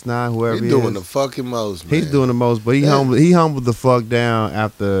 Tekashi 6ix9ine, whoever he is. He's doing the fucking most, man. He's doing the most, but he humbled the fuck down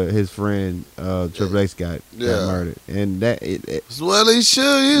after his friend Triple X got murdered, and well, he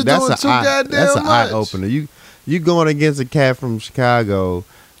should. He's doing too goddamn that's an much. eye opener. You going against a cat from Chicago,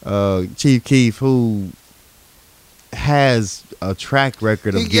 Chief Keef, who has a track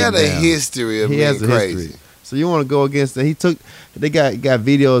record of he got a down. history of He being has a crazy. history. So you want to go against it? They got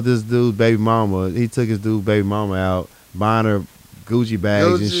video of this dude's baby mama. He took his dude's baby mama out, buying her Gucci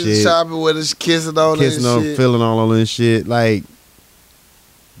bags and shit, shopping with us, kissing on her, feeling all on this shit. Like,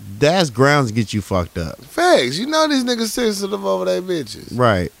 that's grounds to get you fucked up. Facts. You know these niggas sensitive over their bitches.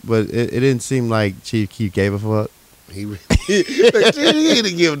 Right, but it didn't seem like Chief Keef gave a fuck. He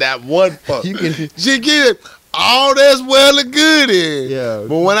didn't give that one fuck. You can, she get it. All that's well and good in. Yeah.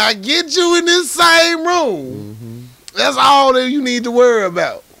 But when I get you in this same room, that's all that you need to worry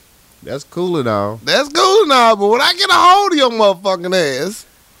about. That's cool and all. That's cool and all, but when I get a hold of your motherfucking ass.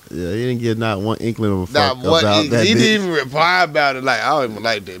 Yeah, he didn't get not one inkling of a fuck about that he bitch. didn't even reply about it. Like, I don't even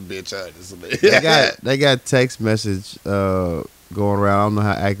like that bitch, honestly. They got text message going around. I don't know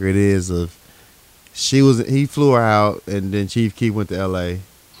how accurate it is. He flew her out, and then Chief Keef went to L.A.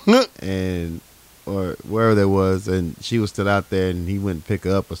 or wherever they was, and she was still out there, and he went to pick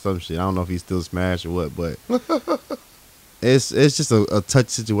her up or some shit. I don't know if he's still smashed or what, but it's just a touch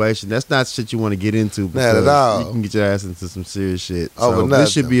situation. That's not shit you want to get into. Not at all. You can get your ass into some serious shit. Over So nothing.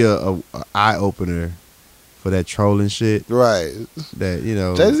 this should be a eye opener for that trolling shit. Right. That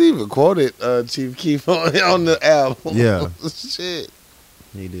Jay-Z even quoted Chief Keef on the album. Yeah. Shit.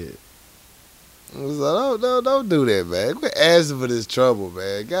 He did. So don't do that, man. Quit asking for this trouble,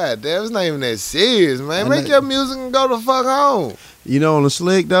 man. God damn, it's not even that serious, man. Make your music and go the fuck home. On the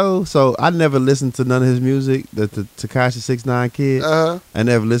slick though, so I never listened to none of his music. The Tekashi 6ix9ine kid, I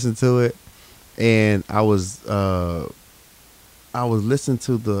never listened to it, and I was listening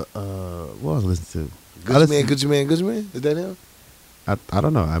to the what was I listening to? Gucci Man. Is that him? I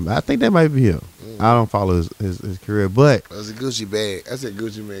don't know. I think that might be him. I don't follow his career, but That was a Gucci bag. I said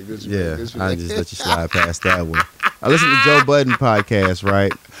Gucci Man. yeah, Gucci I Man. just let you slide past that one. I listened to Joe Budden podcast,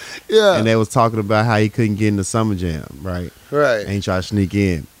 right? Yeah. And they was talking about how he couldn't get in the Summer Jam, right? Right. And he tried to sneak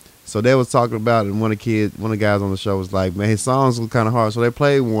in. So they was talking about it, and one of the guys on the show was like, man, his songs were kind of hard. So they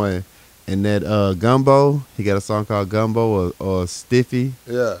played one, and that Gumbo, he got a song called Gumbo or Stiffy.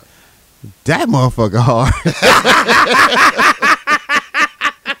 Yeah. That motherfucker hard.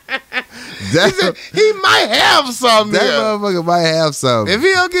 He said he might have something. That there. motherfucker might have something. If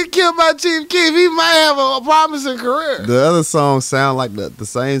he don't get killed by Chief Keef, he might have a promising career. The other songs sound like the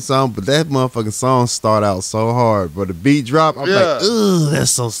same song, but that motherfucking song start out so hard. But the beat drop, I'm like, ugh,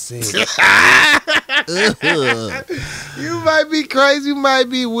 that's so sick. You might be crazy, you might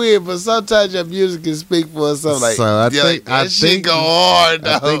be weird, but sometimes your music can speak for something. Like, So I shit think go hard.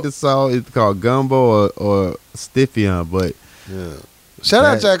 I think the song is called Gumbo or Stiffion, but Yeah. Shout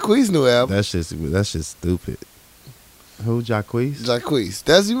out Jacquees' new album. that's just stupid. Who, Jacquees?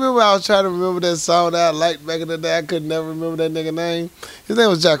 Jacquees. You remember I was trying to remember that song that I liked back in the day. I could never remember that nigga name. His name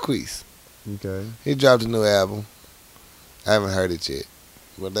was Jacquees. Okay. He dropped a new album. I haven't heard it yet,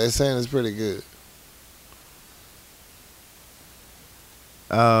 but they saying it's pretty good.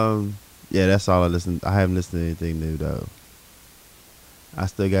 Yeah, that's all I listen. I haven't listened to anything new though. I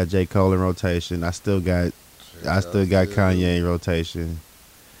still got J. Cole in rotation. I still got Kanye in rotation.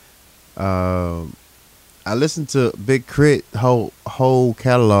 I listened to Big Crit whole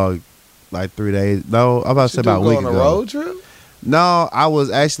catalog like 3 days. No, I'm about to say about a week ago. On a road trip? No, I was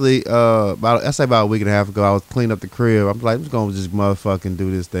actually about a week and a half ago. I was cleaning up the crib. I'm like, I'm just gonna just motherfucking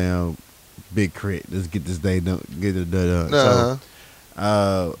do this damn Big Crit. Let's get this day done. Get it done. Uh-huh.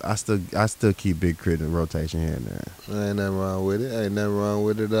 So, I still keep Big Crit in rotation here and there. Ain't nothing wrong with it. Ain't nothing wrong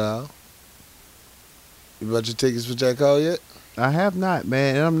with it at all. You bought your tickets for J. Cole yet? I have not,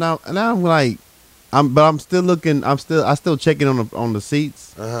 man. And I'm not. And I'm like, I'm still looking. I still checking on the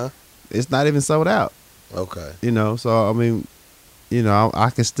seats. It's not even sold out. Okay. You know, so I mean, you know, I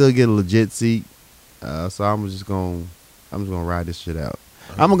can still get a legit seat. So I'm just gonna ride this shit out.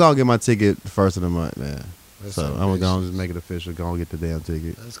 I'm gonna go get my ticket the first of the month, man. That's so I'm gonna just make it official. Go and get the damn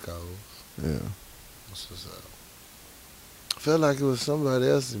ticket. That's cool. Yeah. That's what's up. I felt like it was somebody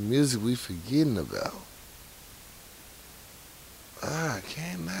else's music we forgetting about. I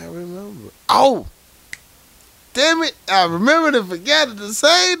cannot remember. Oh! Damn it. I remembered and forgot at the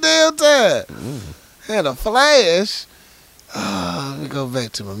same damn time. Had a flash. Let me go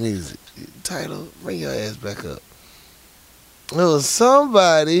back to my music. Title, bring your ass back up. It was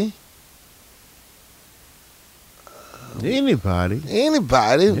somebody. Anybody.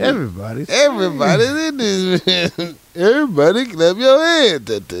 Everybody in this. Everybody clap your hand.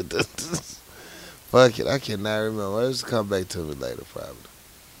 Fuck it, I cannot remember. I'll just come back to me later, probably.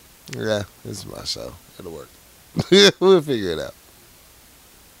 Yeah, this is my show. It'll work. We'll figure it out.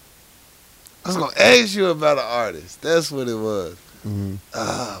 I was gonna ask you about an artist. That's what it was. Mm-hmm.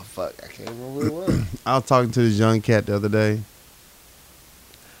 Oh fuck, I can't remember what it was. I was talking to this young cat the other day,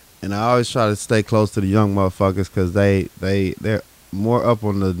 and I always try to stay close to the young motherfuckers because they're more up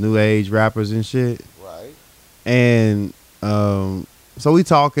on the new age rappers and shit. Right. And so we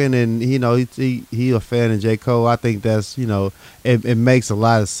talking, and you know he a fan of J. Cole. I think that's, you know, it makes a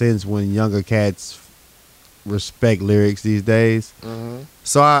lot of sense when younger cats respect lyrics these days. Mm-hmm.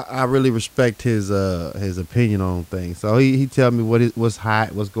 So I really respect his opinion on things. So he tell me what's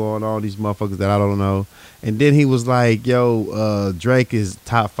hot, what's going on, these motherfuckers that I don't know. And then he was like, yo, Drake is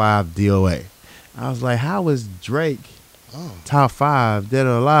top 5 DOA. I was like, how is Drake top 5 dead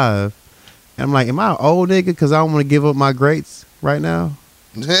or alive? And I'm like, am I an old nigga because I don't want to give up my greats right now?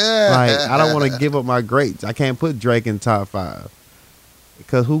 Yeah. Like, I don't want to give up my greats. I can't put Drake in top 5.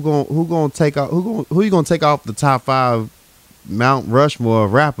 Because who you gonna take off the top 5 Mount Rushmore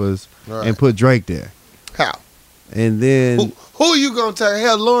of rappers and put Drake there? How? And then who you gonna take?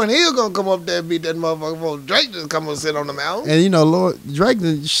 Hell, Lauryn Hill gonna come up there and beat that motherfucker before Drake just come and sit on the mountain. And you know, Drake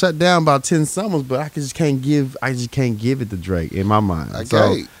done shut down about 10 summers, but I just can't give it to Drake in my mind. Okay.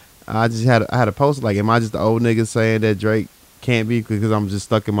 So I had a post like, am I just the old nigga saying that Drake can't be because I'm just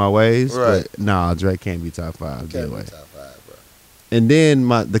stuck in my ways? Right. But nah, Drake can't be top 5. Can't be top 5, bro. And then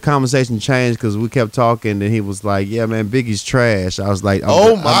the conversation changed because we kept talking, and he was like, "Yeah, man, Biggie's trash." I was like,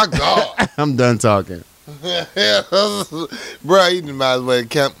 my God, I'm done talking." Bro, you might as well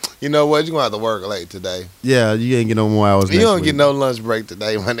camp. You know what? You're gonna have to work late today. Yeah, you ain't get no more hours. You don't get no lunch break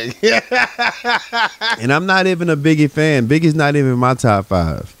today, my nigga. And I'm not even a Biggie fan. Biggie's not even my top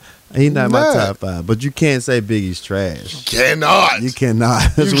 5. He's not my top 5. But you can't say Biggie's trash. You cannot. You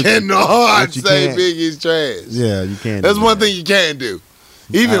cannot. You cannot say can't. Biggie's trash. Yeah, you can't. That's one thing you can't do.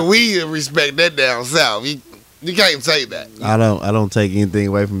 Even we respect that down south. You can't say that. I don't take anything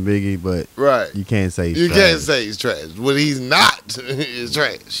away from Biggie, but right. You can't say he's trash. Can't say he's trash. What he's not is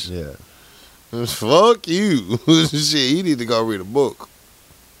trash. Yeah. Fuck you. Shit, you need to go read a book.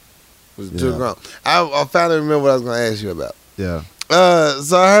 It was too grown. I finally remember what I was gonna ask you about. Yeah.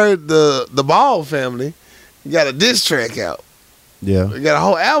 So I heard the Ball family got a diss track out. Yeah. They got a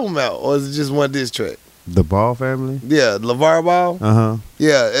whole album out, or is it just one diss track? The Ball family? Yeah, LeVar Ball.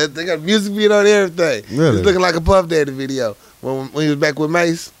 Yeah, they got a music video and everything. Really? It's looking like a Puff Daddy video when he was back with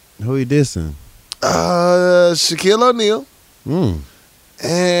Mace. Who he dissing? Shaquille O'Neal.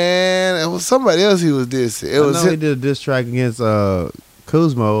 And it was somebody else he was dissing. I know he did a diss track against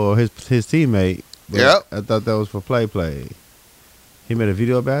Kuzma or his teammate, But Yep. I thought that was for Play Play. He made a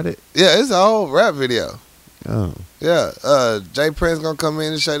video about it? Yeah, it's a whole rap video. Oh. Yeah, Jay Prince gonna come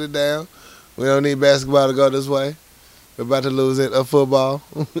in and shut it down. We don't need basketball to go this way. We're about to lose it football.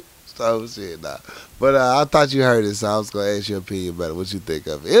 So shit, nah. But I thought you heard it, so I was gonna ask your opinion about it. What you think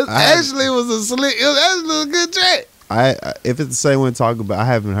of it? It actually was a good track. If it's the same one talk about, I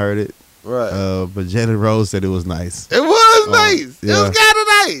haven't heard it. Right. But Janet Rose said it was nice. It was nice. Yeah. It was kind of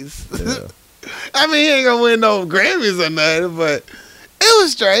nice. Yeah. I mean, he ain't gonna win no Grammys or nothing, but it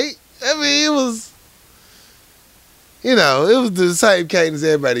was straight. I mean, it was. It was the same cadence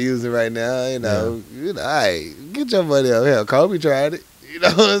everybody using right now. Hey, get your money out here. Kobe tried it. You know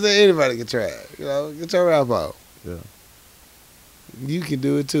what I'm saying? Anybody can try it. Get your rap on. Yeah. You can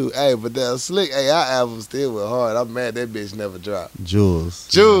do it too. Hey, but that Slick AI album still went hard. I'm mad that bitch never dropped. Jules.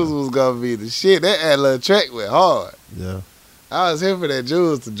 Jules was gonna be the shit. That little track went hard. Yeah. I was here for that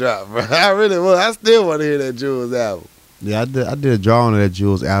Jules to drop, bro. I really was. I still want to hear that Jules album. Yeah, I did a drawing of that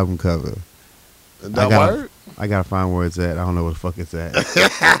Jules album cover. That word? I gotta find where it's at. I don't know where the fuck it's at.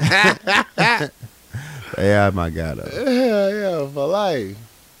 AI my God. Yeah, for life.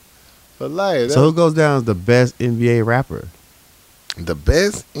 For life. So who goes down as the best NBA rapper? The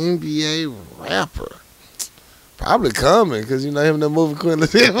best NBA rapper. Probably Common, because him and the movie Queen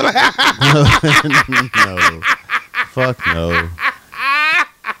Latifah. No. Fuck no.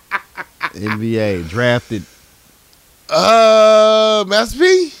 NBA drafted. Master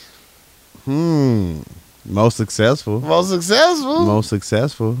P? Most successful. Most successful? Most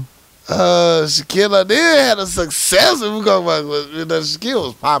successful. Shaquille O'Neal had a success. If we go back, Shaquille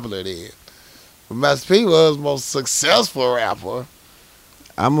was popular then. But Master P was most successful rapper.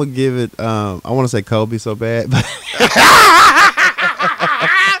 I'm gonna give it. I want to say Kobe so bad, but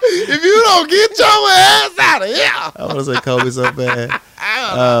If you don't get your ass out of here, I want to say Kobe so bad.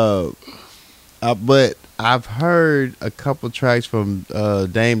 But I've heard a couple tracks from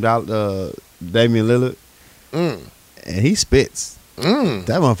Damian Lillard, and he spits. That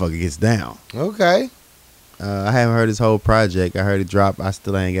motherfucker gets down. Okay. I haven't heard his whole project. I heard it drop. I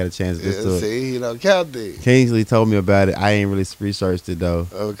still ain't got a chance to listen to it. See, count these. Kingsley told me about it. I ain't really researched it though.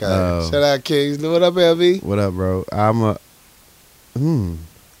 Okay. Shout out Kingsley. What up, LB? What up, bro? I'm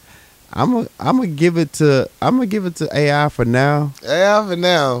gonna give it to AI for now. AI for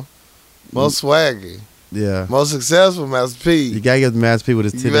now. Most swaggy. Yeah. Most successful, Master P. You gotta give Master P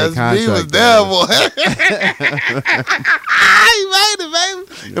with his 10-day Master P was contract. there, boy. He made it, baby.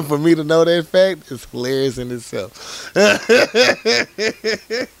 Yeah. And for me to know that fact, it's hilarious in itself. Yeah.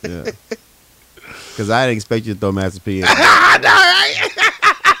 Because I didn't expect you to throw Master P in. I know, right?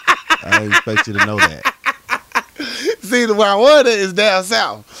 I didn't expect you to know that. See, where I was at is down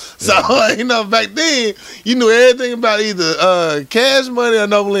south. So, back then, you knew everything about either Cash Money or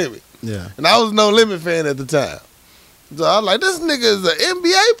No Limit. Yeah. And I was No Limit fan at the time. So I was like, this nigga is an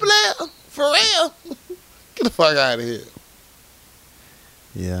NBA player? For real? Get the fuck out of here.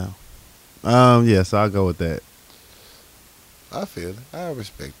 Yeah. Yeah, so I'll go with that. I feel it. I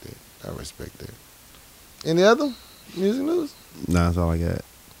respect it. Any other music news? Nah, that's all I got.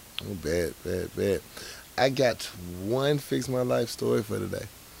 Oh, bad. I got one Fix My Life story for today.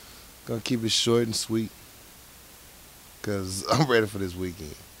 Gonna keep it short and sweet. Because I'm ready for this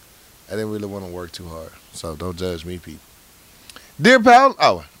weekend. I didn't really want to work too hard. So don't judge me, people. Dear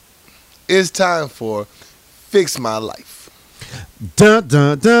pal, it's time for Fix My Life. Dun,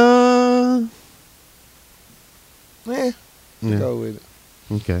 dun, dun. Yeah. Go with it.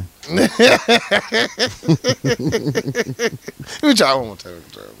 Okay. Let me try one more time.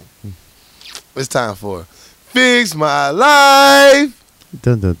 It's time for Fix My Life.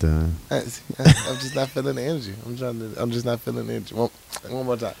 Dun, dun, dun. I'm just not feeling the energy. I'm just not feeling the energy. One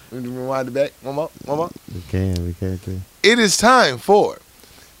more time. Rewind it back. One more. We can. It is time for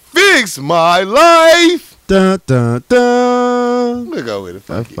Fix My Life. Dun, dun, dun. We'll go with it.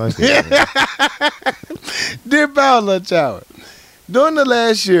 Fuck it. Dear Power Lunch Hour, during the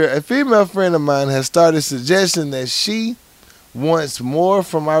last year, a female friend of mine has started suggesting that she wants more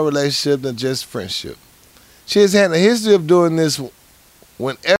from our relationship than just friendship. She has had a history of doing this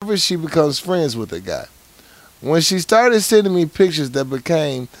whenever she becomes friends with a guy. When she started sending me pictures that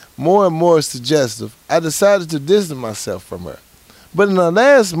became more and more suggestive, I decided to distance myself from her. But in the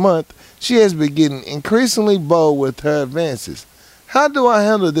last month, she has been getting increasingly bold with her advances. How do I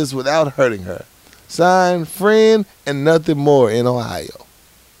handle this without hurting her? Signed, friend, and nothing more in Ohio.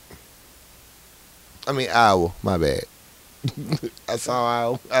 I mean, Iowa, my bad. I saw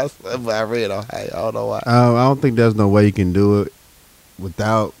Iowa, but I read Ohio. I don't know why. I don't think there's no way you can do it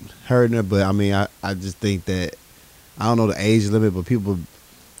without hurting her, but I mean, I just think that, I don't know the age limit, but people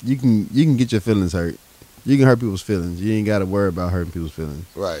you can get your feelings hurt. You can hurt people's feelings. You ain't got to worry about hurting people's feelings.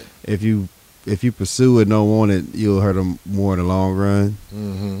 Right. If you pursue it, don't want it, you'll hurt them more in the long run.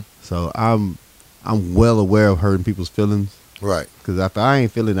 Mm-hmm. So I'm well aware of hurting people's feelings. Right. Because if I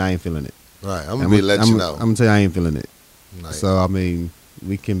ain't feeling it, I ain't feeling it. Right. I'm gonna let you know. I'm gonna tell you I ain't feeling it. Like, So I mean,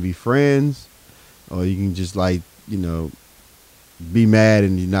 we can be friends, or you can just like be mad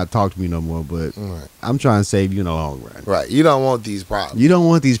and you not talk to me no more. But right. I'm trying to save you in the long run. Right. You don't want these problems. You don't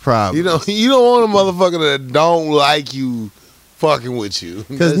want these problems. You don't want a motherfucker that don't like you fucking with you.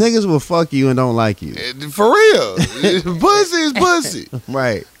 Because niggas will fuck you and don't like you. For real. Pussy is pussy.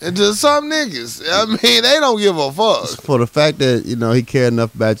 Right. And to some niggas, I mean, they don't give a fuck. For the fact that, he cared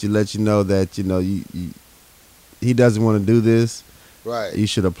enough about you, let you know that, he doesn't want to do this. Right. You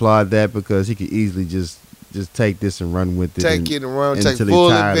should applaud that because he could easily just take this and run with it. Take it and run, take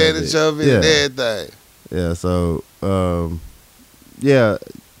full advantage of it and everything. Yeah, so,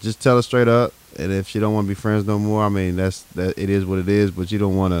 just tell her straight up. And if she don't want to be friends no more, I mean, that it is what it is. But you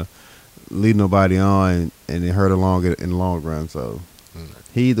don't want to lead nobody on and it hurt along in the long run. So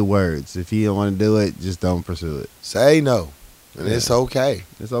heed the words. If you don't want to do it, just don't pursue it. Say no. And it's okay.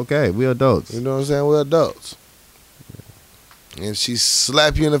 It's okay. We're adults. You know what I'm saying? We're adults. And if she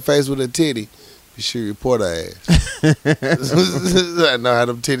slap you in the face with a titty, be sure you report her ass. I know how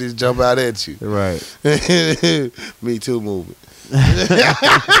them titties jump out at you. Right. Me too movement.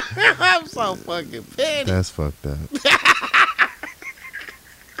 I'm so fucking petty. That's fucked up.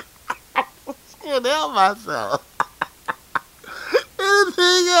 I'm scared to help myself.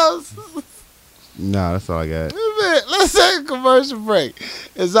 Anything else? Nah, that's all I got. Man, let's take a commercial break.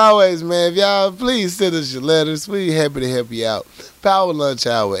 As always, man, if y'all please send us your letters. We're happy to help you out.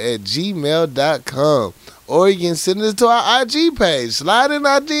 PowerLunchHour@gmail.com. Or you can send it to our IG page. Slide in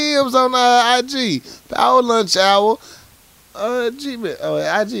our DMs on our IG. Power Lunch Hour. Gmail. Oh,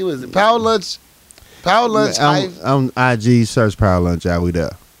 IG was it? Power Lunch. Power Lunch. On IG, search Power Lunch Hour. We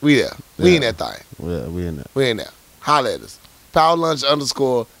there. We there. We in that thing. Yeah, we in there. We in there. Holla at us. Power Lunch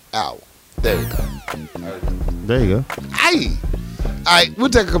 _hour. There we go. There you go. Hey. All right, we'll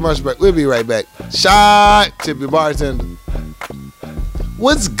take a commercial break. We'll be right back. Shot. Tip your bartender.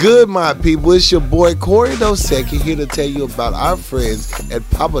 What's good, my people? It's your boy Corey Dosecki here to tell you about our friends at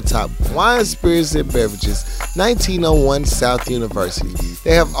Papa Top Wine, Spirits, and Beverages, 1901 South University.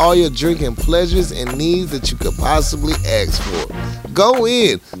 They have all your drinking pleasures and needs that you could possibly ask for. Go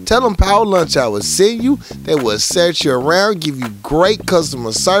in. Tell them Power Lunch Hour sent you. They will search you around, give you great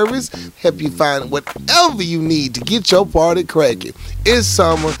customer service, help you find whatever you need to get your party cracking. It's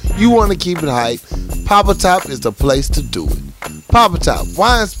summer. You want to keep it hype. Papa Top is the place to do it. Papa Top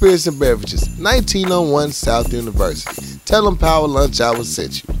Wine, Spirits, and Beverages, 1901 South University. Tell them Power Lunch Hour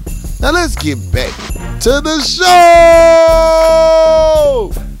sent you. Now let's get back to the show.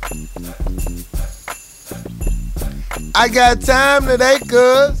 I got time today,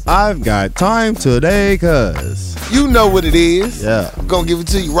 cuz. I've got time today, cuz. You know what it is. Yeah. I'm going to give it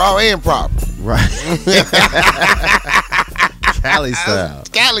to you raw and proper. Right. Cali style.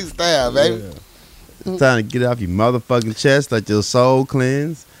 Cali style, baby. Yeah. Time to get it off your motherfucking chest, let your soul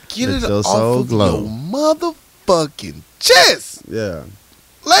cleanse. Get let it your off soul of glow. your motherfucking chest. Yeah.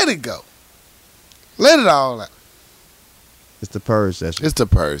 Let it go. Let it all out. It's the purge session. It's the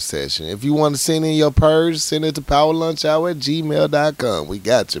purge session. If you want to send in your purge, send it to powerlunchhour@gmail.com. We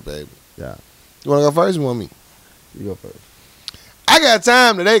got you, baby. Yeah. You want to go first or you want me? You go first. I got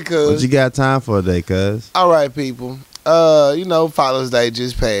time today, What cuz. you got time for today, cuz? All right, people. Father's Day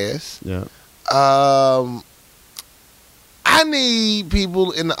just passed. Yeah. I need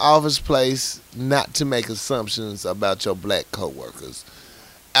people in the office place not to make assumptions about your black coworkers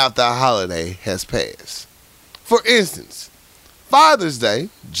after a holiday has passed. For instance, Father's Day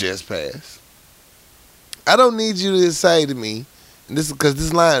just passed. I don't need you to say to me, and this is because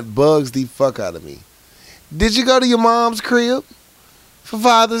this line bugs the fuck out of me. Did you go to your mom's crib for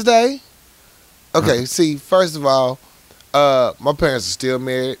Father's Day? Okay, see, first of all, my parents are still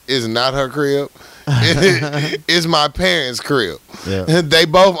married. It's not her crib. It's my parents' crib. Yeah. They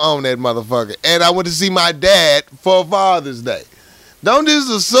both own that motherfucker. And I went to see my dad for Father's Day. Don't just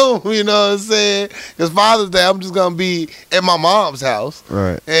assume, you know what I'm saying? Because Father's Day, I'm just going to be at my mom's house.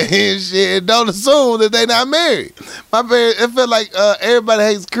 Right. And shit, don't assume that they not married. My parents, it felt like everybody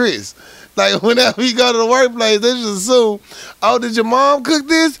hates Chris. Like, whenever you go to the workplace, they just assume, oh, did your mom cook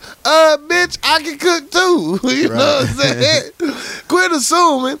this? Bitch, I can cook too. You know what I'm saying? Quit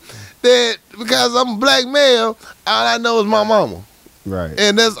assuming that because I'm a black male, all I know is my mama. Right.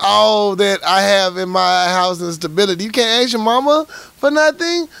 And that's all that I have in my house and stability. You can't ask your mama for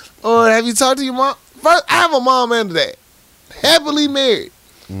nothing? Or have you talked to your mom? First, I have a mom and a dad. Happily married.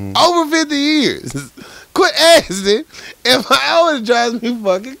 Over 50 years. Quit asking. And my oldest drives me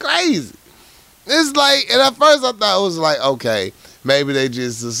fucking crazy. It's like, and at first I thought it was like, okay, maybe they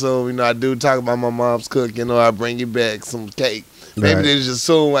just assume, I do talk about my mom's cooking or I bring you back some cake. Maybe Right. they just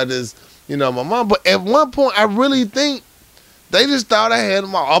assume I just, my mom. But at one point, I really think they just thought I had a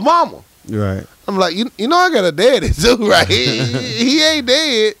mama. Right. I'm like, I got a daddy too, right? He ain't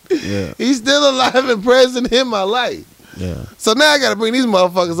dead. Yeah. He's still alive and present in my life. Yeah. So now I got to bring these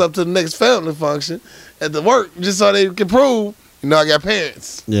motherfuckers up to the next family function at the work just so they can prove, I got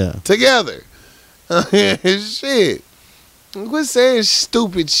parents Yeah. together. Shit. Quit saying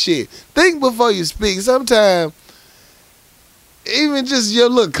stupid shit. Think before you speak. Sometimes, even just your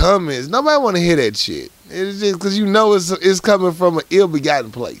little comments, nobody want to hear that shit. It's just because it's coming from an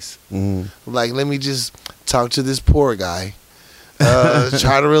ill-begotten place. Mm-hmm. Like, let me just talk to this poor guy.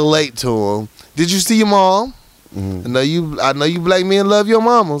 Try to relate to him. Did you see your mom? Mm-hmm. I know you black men love your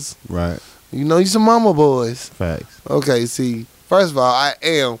mamas. Right. You some mama boys. Facts. Okay, see, first of all, I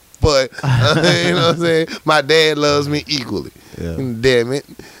am, but you know what I'm saying? My dad loves me equally. Yeah. Damn it.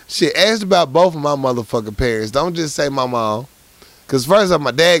 Shit, ask about both of my motherfucking parents. Don't just say my mom. Because first off,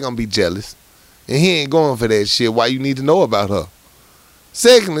 my dad gonna be jealous. And he ain't going for that shit. Why you need to know about her?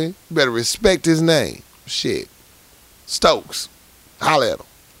 Secondly, you better respect his name. Shit. Stokes. Holla at him.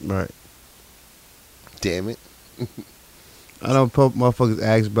 Right. Damn it. I know motherfuckers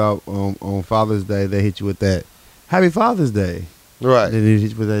ask about on Father's Day, they hit you with that. Happy Father's Day. Right. Then they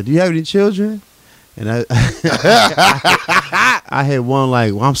hit you with that. Do you have any children? And I I had one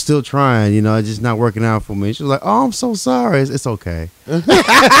like, well, I'm still trying, it's just not working out for me. She was like, oh, I'm so sorry. It's okay.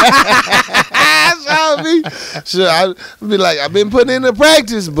 Sure, I'd be like, I've been putting in the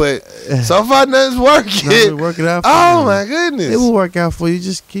practice, but so far nothing's working. Nothing's working out for Oh you. my goodness. It will work out for you.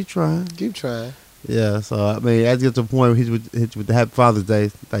 Just keep trying. Keep trying. Yeah, so I mean, as you get to the point where hit you with the Happy Father's Day,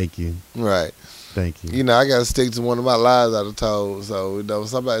 thank you. Right. Thank you. I gotta stick to one of my lies I've told. So,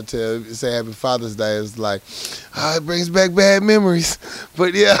 somebody say Happy Father's Day, it's like, it brings back bad memories.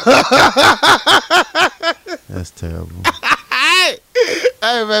 But yeah. That's terrible. Hey,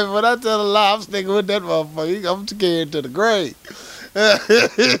 baby, when I tell a lie, I'm sticking with that motherfucker. I'm carrying to the grave.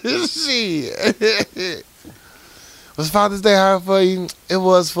 Shit. Was Father's Day hard for you? It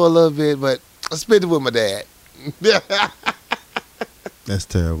was for a little bit, but I spent it with my dad. That's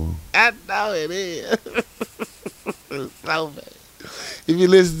terrible. I know it is. It's so bad. If you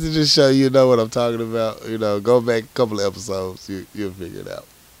listen to this show, you know what I'm talking about. Go back a couple of episodes, you'll figure it out.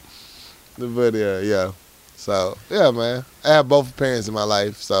 But yeah. So, yeah, man. I have both parents in my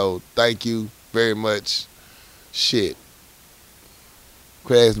life, so thank you very much. Shit.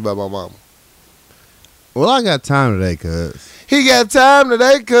 Quit asking about my mama. Well, I got time today, cuz. He got time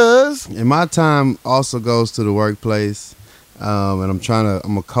today, cuz. And my time also goes to the workplace. And I'm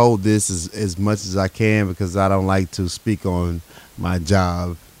gonna code this as much as I can because I don't like to speak on my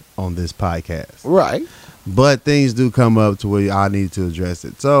job on this podcast. Right. But things do come up to where I need to address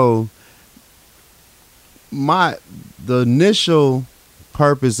it. So the initial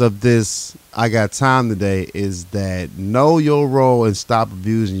purpose of this I got time today is that know your role and stop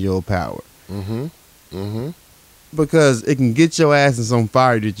abusing your power. Because it can get your ass in some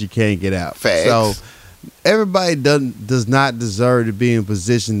fire that you can't get out. Facts. So everybody does not deserve to be in a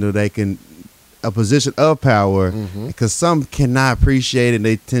position a position of power because some cannot appreciate it and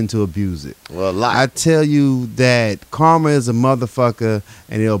they tend to abuse it. Well, I tell you that karma is a motherfucker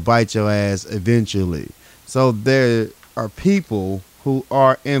and it'll bite your ass eventually. So there are people who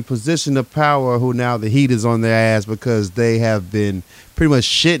are in position of power who now the heat is on their ass because they have been pretty much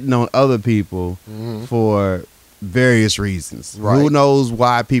shitting on other people for various reasons. Right. Who knows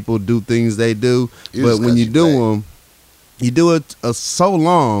why people do things they do, but when you do them, you do it so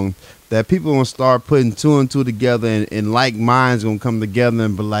long that people gonna start putting two and two together and like minds gonna come together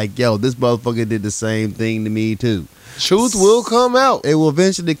and be like, yo, this motherfucker did the same thing to me too. Truth will come out. It will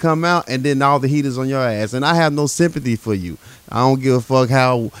eventually come out, and then all the heat is on your ass. And I have no sympathy for you. I don't give a fuck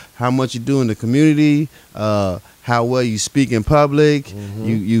how much you do in the community, how well you speak in public.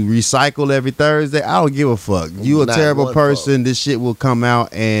 You recycle every Thursday. I don't give a fuck. You a Not terrible one person. fuck. This shit will come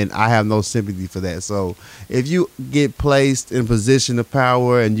out, and I have no sympathy for that. So if you get placed in a position of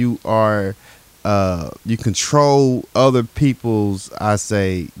power and you are you control other people's, I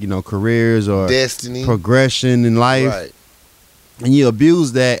say, careers or Destiny. progression in life, Right. and you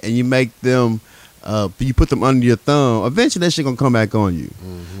abuse that and you make them you put them under your thumb, eventually that shit gonna come back on you.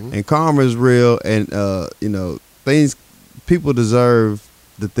 And karma is real, and people deserve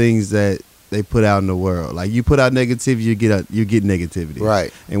the things that they put out in the world. Like you put out negativity, you get negativity.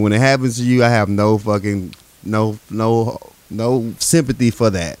 Right. And when it happens to you, I have no no sympathy for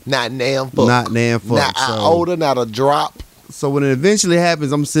that. Not damn fuck. Not damn fuck. Not an odor, not a drop. So when it eventually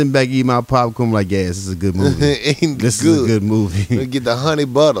happens, I'm sitting back eating my popcorn like, yeah, this is a good movie. Ain't This good. is a good movie. We get the honey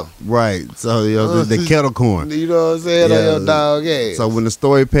butter. Right. So the kettle corn. You know what I'm saying? Yeah. On your dog ass. So when the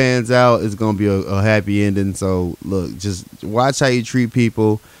story pans out, it's gonna be a happy ending. So look, just watch how you treat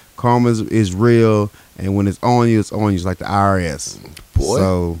people. Karma is real, and when it's on you, it's on you. It's like the IRS. Boy.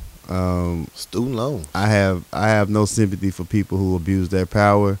 So Student loan. I have no sympathy for people who abuse their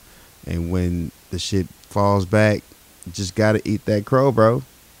power, and when the shit falls back, you just gotta eat that crow, bro.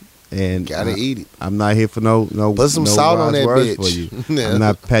 And Gotta eat it. I'm not here for no Put some no salt on wise that words bitch. for you. Yeah. I'm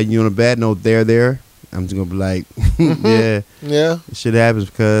not patting you on the back. No, there. I'm just gonna be like, yeah, Yeah. shit happens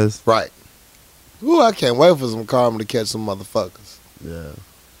because Right. Ooh, I can't wait for some karma to catch some motherfuckers. yeah.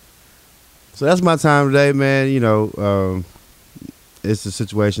 So that's my time today, man. You know, it's a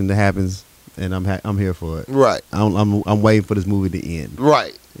situation that happens, and I'm here for it. Right. I'm waiting for this movie to end.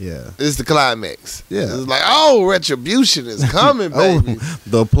 Right. Yeah. It's the climax. Yeah. It's like, oh, retribution is coming, baby.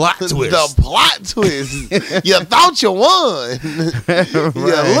 The plot twist. The plot twist. You thought you won. You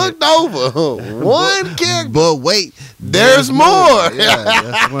Right. looked over. One character. But wait, There's more. Yeah,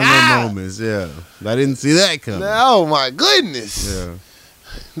 that's one of those moments. Yeah, I didn't see that coming. Oh, my goodness. Yeah.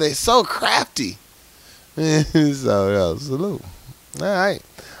 They so crafty. So, yeah, salute. All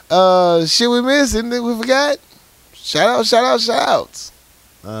right. Shit we missed? Anything we forgot? Shout outs.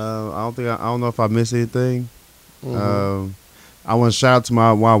 I don't know if I missed anything. Mhm. I want to shout out to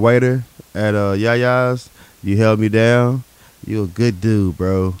my waiter at Yaya's. You held me down. You a good dude,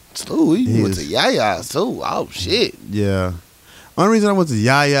 bro. Ooh, you went Yes. to Yaya's too. Oh, shit. Yeah. Only reason I went to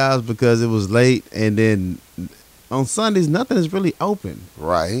Yaya's because it was late, and then on Sundays nothing is really open.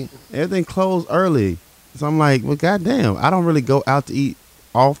 Right. Everything closed early, so I'm like, well, goddamn, I don't really go out to eat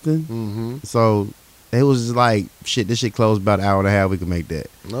often, Mm-hmm. so it was just like, shit, this shit closed about an hour and a half. We can make that,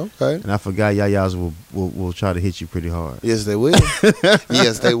 Okay. and I forgot Yaya's will try to hit you pretty hard. Yes, they will.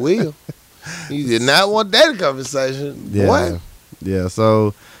 Yes, they will. You did not want that conversation. Yeah, What? yeah.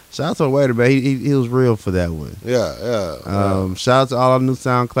 So shout out to the waiter, man. He was real for that one. Yeah. Shout out to all our new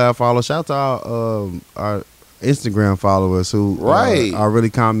SoundCloud followers. Shout out to our Instagram followers who Right. are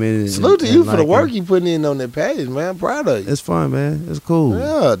really commenting. Salute to you for the liking. work you putting in on that page, man. I'm proud of you. It's fun, man. It's cool.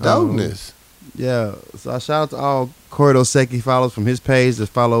 Yeah, dopeness. Yeah. So I shout out to all Corey Dosecki followers from his page that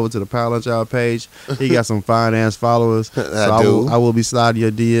follow over to the Power Lunch Hour page. He got some fine ass followers. I do. I will be sliding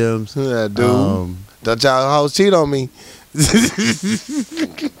your DMs. Yeah, dude. Don't y'all hoes cheat on me.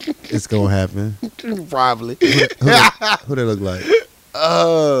 It's gonna happen. Probably. Who they look like?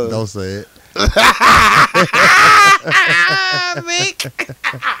 Don't say it. Mick.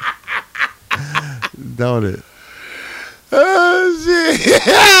 Don't it? Oh, shit.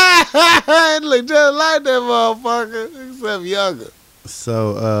 It look just like that motherfucker, except younger.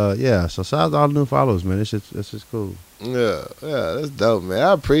 So yeah, so shout out to all the new followers, man. This shit's cool. Yeah, that's dope, man.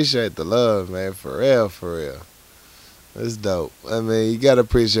 I appreciate the love, man. For real. It's dope. I mean, you gotta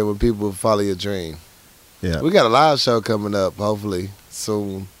appreciate when people follow your dream. Yeah. We got a live show coming up, hopefully,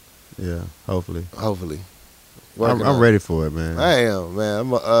 soon. Yeah, hopefully. Working I'm on it. ready for it, man. I am, man. I'm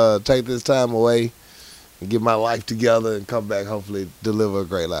gonna take this time away and get my life together and come back, hopefully deliver a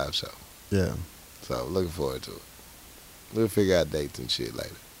great live show. Yeah. So looking forward to it. We'll figure out dates and shit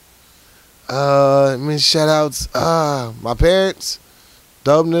later. I mean, shout outs. My parents,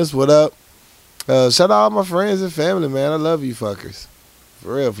 dopeness, what up? Shout out all my friends and family, man. I love you fuckers.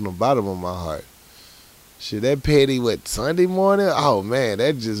 For real, from the bottom of my heart. Shit, that petty, Sunday morning? Oh, man,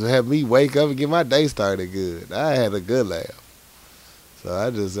 that just had me wake up and get my day started good. I had a good laugh. So I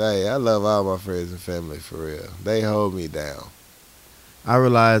love all my friends and family, for real. They hold me down. I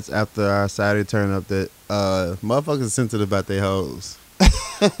realized after our Saturday turn up that motherfuckers sensitive about their hoes.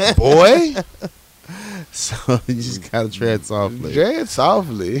 Boy! So you just gotta tread softly. Tread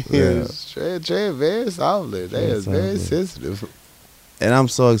softly. Yeah. Tread very softly. They Tread is very softly. sensitive. And I'm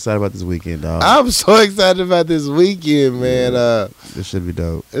so excited about this weekend, dog. I'm so excited about this weekend, man. This should be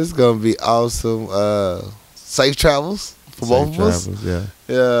dope. It's gonna be awesome. Safe travels for both Safe of us. travels, yeah.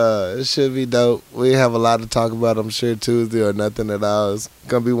 Yeah, it should be dope. We have a lot to talk about, I'm sure, Tuesday or nothing at all. It's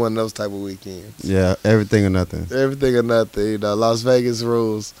gonna be one of those type of weekends. Yeah, everything or nothing. Everything or nothing, Las Vegas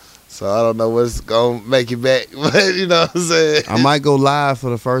rules. So I don't know what's gonna make it back, but you know what I'm saying? I might go live for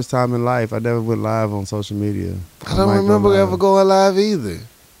the first time in life. I never went live on social media. I don't might go remember live. ever going live either.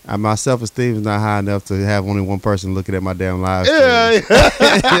 My self-esteem is not high enough to have only one person looking at my damn live stream. Yeah, You know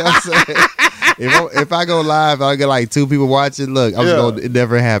what I'm saying? If I go live, I get like 2 people watching. Look, I'm just Yeah. going. It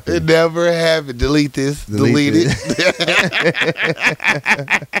never happened. it never happened. Delete this. Delete Delete it.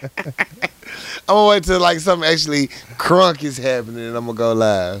 I'm gonna wait till like something actually crunk is happening and I'm gonna go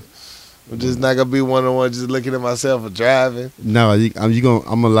live. I'm just not gonna be one on one just looking at myself or driving. No,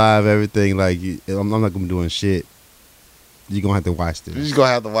 I'm alive. Everything like I'm not gonna be doing shit. You're gonna have to watch this. You're just gonna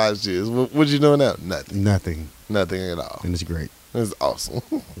have to watch this. What you doing now? Nothing. Nothing at all. And it's great. It's awesome.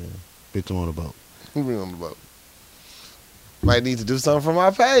 Bitch, I'm on the boat. We on the boat. Might need to do something for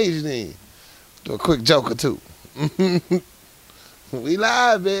my page then. Do a quick joke or two. We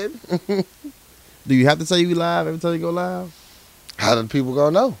live, baby. Do you have to say you live every time you go live? How do people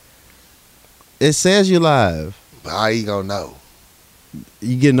gonna know? It says you live. But how you gonna know?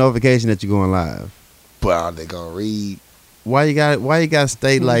 You get a notification that you're going live. But are they gonna read? Why you got to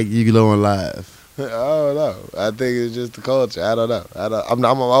state like you going live? I don't know. I think it's just the culture. I don't know.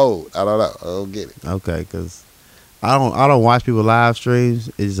 I'm old. I don't know. I don't get it. Okay, because I don't watch people live streams.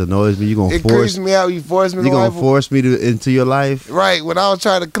 It just annoys me. It creeps me out. You force me. You gonna force me into your life? Right. When I was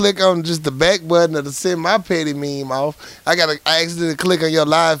trying to click on just the back button to send my petty meme off, I accidentally click on your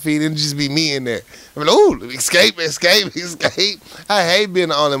live feed and just be me in there. I mean, ooh, escape. I hate being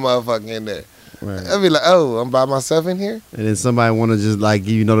the only motherfucker in there. Right. I'd be like, oh, I'm by myself in here. And then somebody want to just like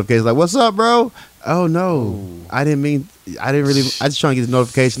give you notifications like, "What's up, bro?" Oh no, Ooh. I just trying to get the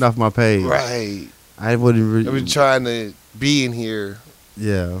notification off my page. Right. I wouldn't really. I've been trying to be in here.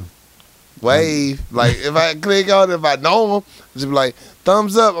 Yeah. Wave. Like, if I click on it, if I know them, just be like,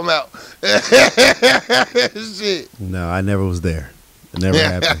 thumbs up, I'm out. Shit. No, I never was there. It never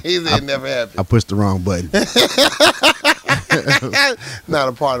happened. He said it never happened. I pushed the wrong button. Not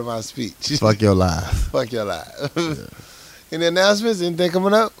a part of my speech. Fuck your life. Fuck your life. Any announcements? Anything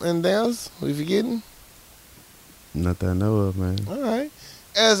coming up? Anything else? We forgetting? Not that I know of, man. All right.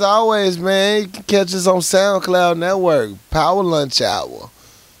 As always, man, you can catch us on SoundCloud Network, Power Lunch Hour.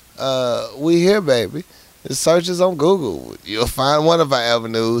 We here, baby. Just search us on Google. You'll find one of our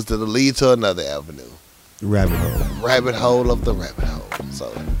avenues that'll lead to another avenue. Rabbit hole. Rabbit hole of the rabbit hole.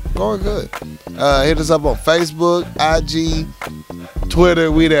 So, going good. Hit us up on Facebook, IG,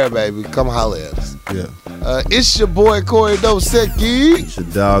 Twitter. We there, baby. Come holler at us. Yeah. It's your boy, Corey Dosecki. It's your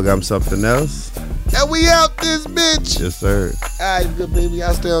dog. I'm something else. And we out this bitch. Yes, sir. All right, good baby.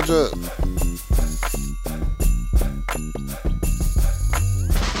 I stay on drugs.